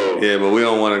 yeah, but we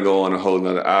don't want to go on a whole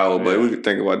nother hour, but we could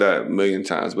think about that a million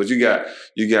times. But you got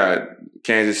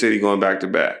Kansas City going back to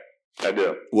back. I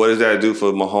do. What does that do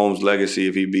for Mahomes' legacy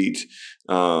if he beats,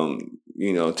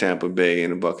 Tampa Bay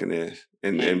and the Buccaneers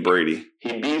and Brady?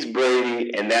 He beats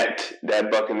Brady and that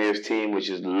Buccaneers team, which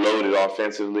is loaded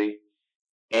offensively,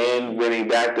 and winning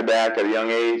back to back at a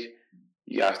young age.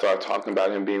 You got to start talking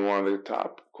about him being one of the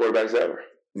top quarterbacks ever.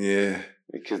 Yeah.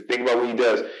 Because think about what he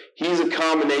does. He's a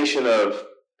combination of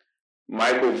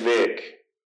Michael Vick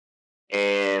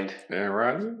and Aaron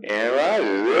Rodgers.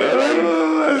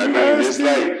 It's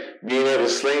like being able to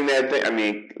sling that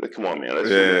thing. Come on, man.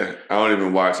 I don't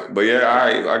even watch it. But yeah, all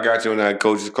right, I got you on that.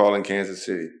 Coach is calling Kansas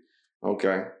City.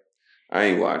 Okay. I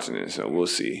ain't watching it, so we'll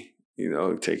see.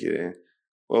 Take it in.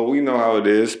 Well, we know how it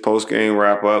is. Post-game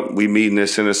wrap-up. We meet in the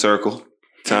center circle.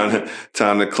 Time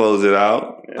to close it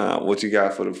out. Yeah. What you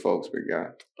got for the folks, big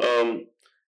guy? I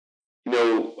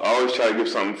always try to give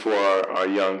something for our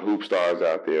young hoop stars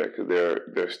out there because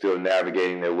they're still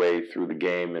navigating their way through the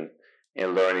game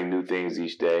and learning new things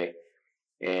each day.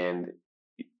 And,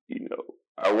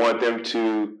 I want them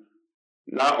to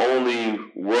not only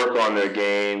work on their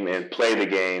game and play the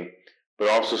game, but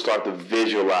also start to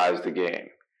visualize the game.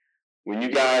 When you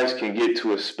guys can get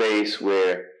to a space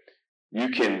where you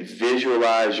can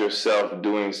visualize yourself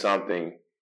doing something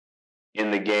in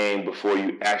the game before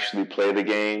you actually play the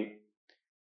game,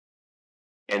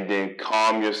 and then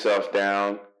calm yourself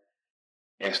down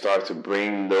and start to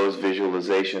bring those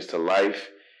visualizations to life,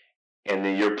 and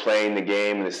then you're playing the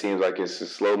game and it seems like it's in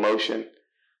slow motion,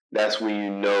 that's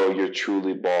when you're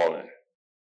truly balling,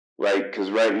 right? Because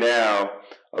right now,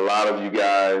 a lot of you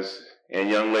guys and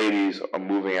young ladies are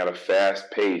moving at a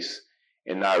fast pace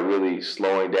and not really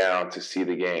slowing down to see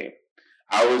the game.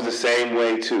 I was the same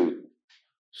way too.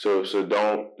 So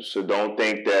don't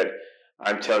think that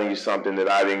I'm telling you something that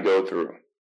I didn't go through.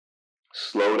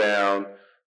 Slow down.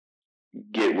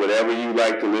 Get whatever you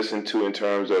like to listen to in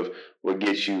terms of what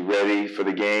gets you ready for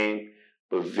the game,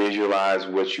 but visualize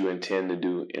what you intend to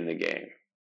do in the game.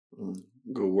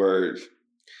 Good words.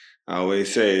 I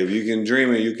always say, if you can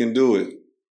dream it, you can do it.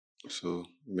 So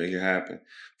make it happen.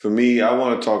 For me, I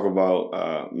want to talk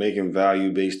about making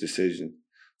value-based decisions.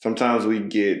 Sometimes we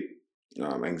get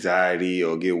anxiety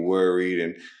or get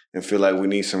worried and feel like we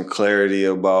need some clarity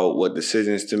about what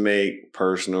decisions to make,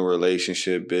 personal,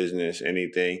 relationship, business,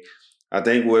 anything. I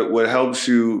think what helps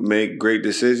you make great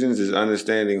decisions is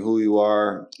understanding who you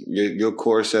are, your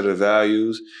core set of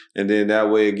values, and then that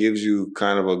way it gives you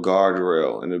kind of a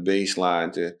guardrail and a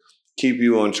baseline to keep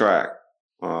you on track.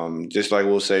 Just like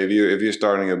we'll say, if you're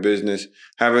starting a business,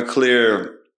 have a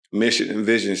clear mission and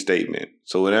vision statement.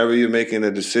 So whenever you're making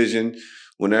a decision,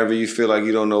 whenever you feel like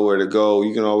you don't know where to go,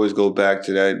 you can always go back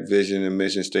to that vision and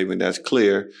mission statement that's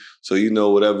clear. So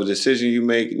whatever decision you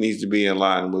make needs to be in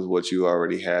line with what you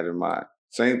already had in mind.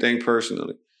 Same thing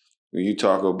personally. When you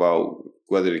talk about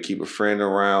whether to keep a friend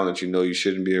around that you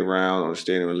shouldn't be around, or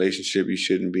stay in a relationship you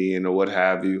shouldn't be in, or what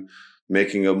have you,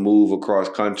 making a move across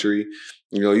country.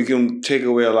 You can take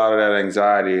away a lot of that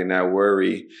anxiety and that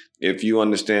worry if you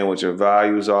understand what your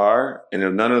values are. And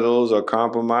if none of those are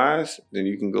compromised, then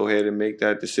you can go ahead and make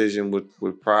that decision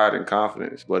with pride and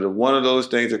confidence. But if one of those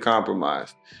things are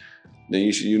compromised,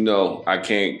 then I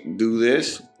can't do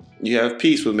this. You have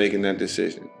peace with making that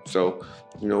decision. So,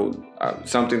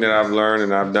 something that I've learned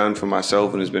and I've done for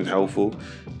myself and has been helpful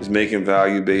is making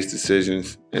value-based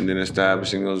decisions and then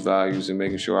establishing those values and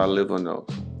making sure I live on those.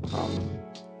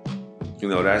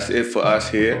 That's it for us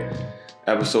here.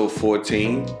 Episode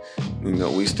 14.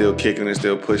 We still kicking it,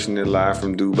 still pushing it live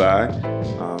from Dubai.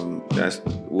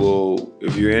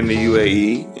 If you're in the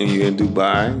UAE and you're in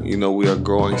Dubai, we are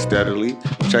growing steadily.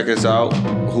 Check us out,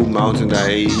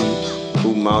 HoopMountain.ae,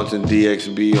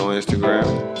 HoopMountainDXB on Instagram.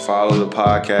 Follow the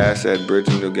podcast at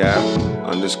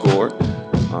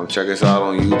 @BridgingTheGap_. Check us out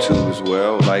on YouTube as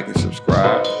well. Like and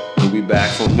subscribe. We'll be back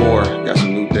for more. Got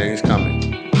some new things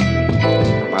coming.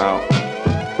 I'm out.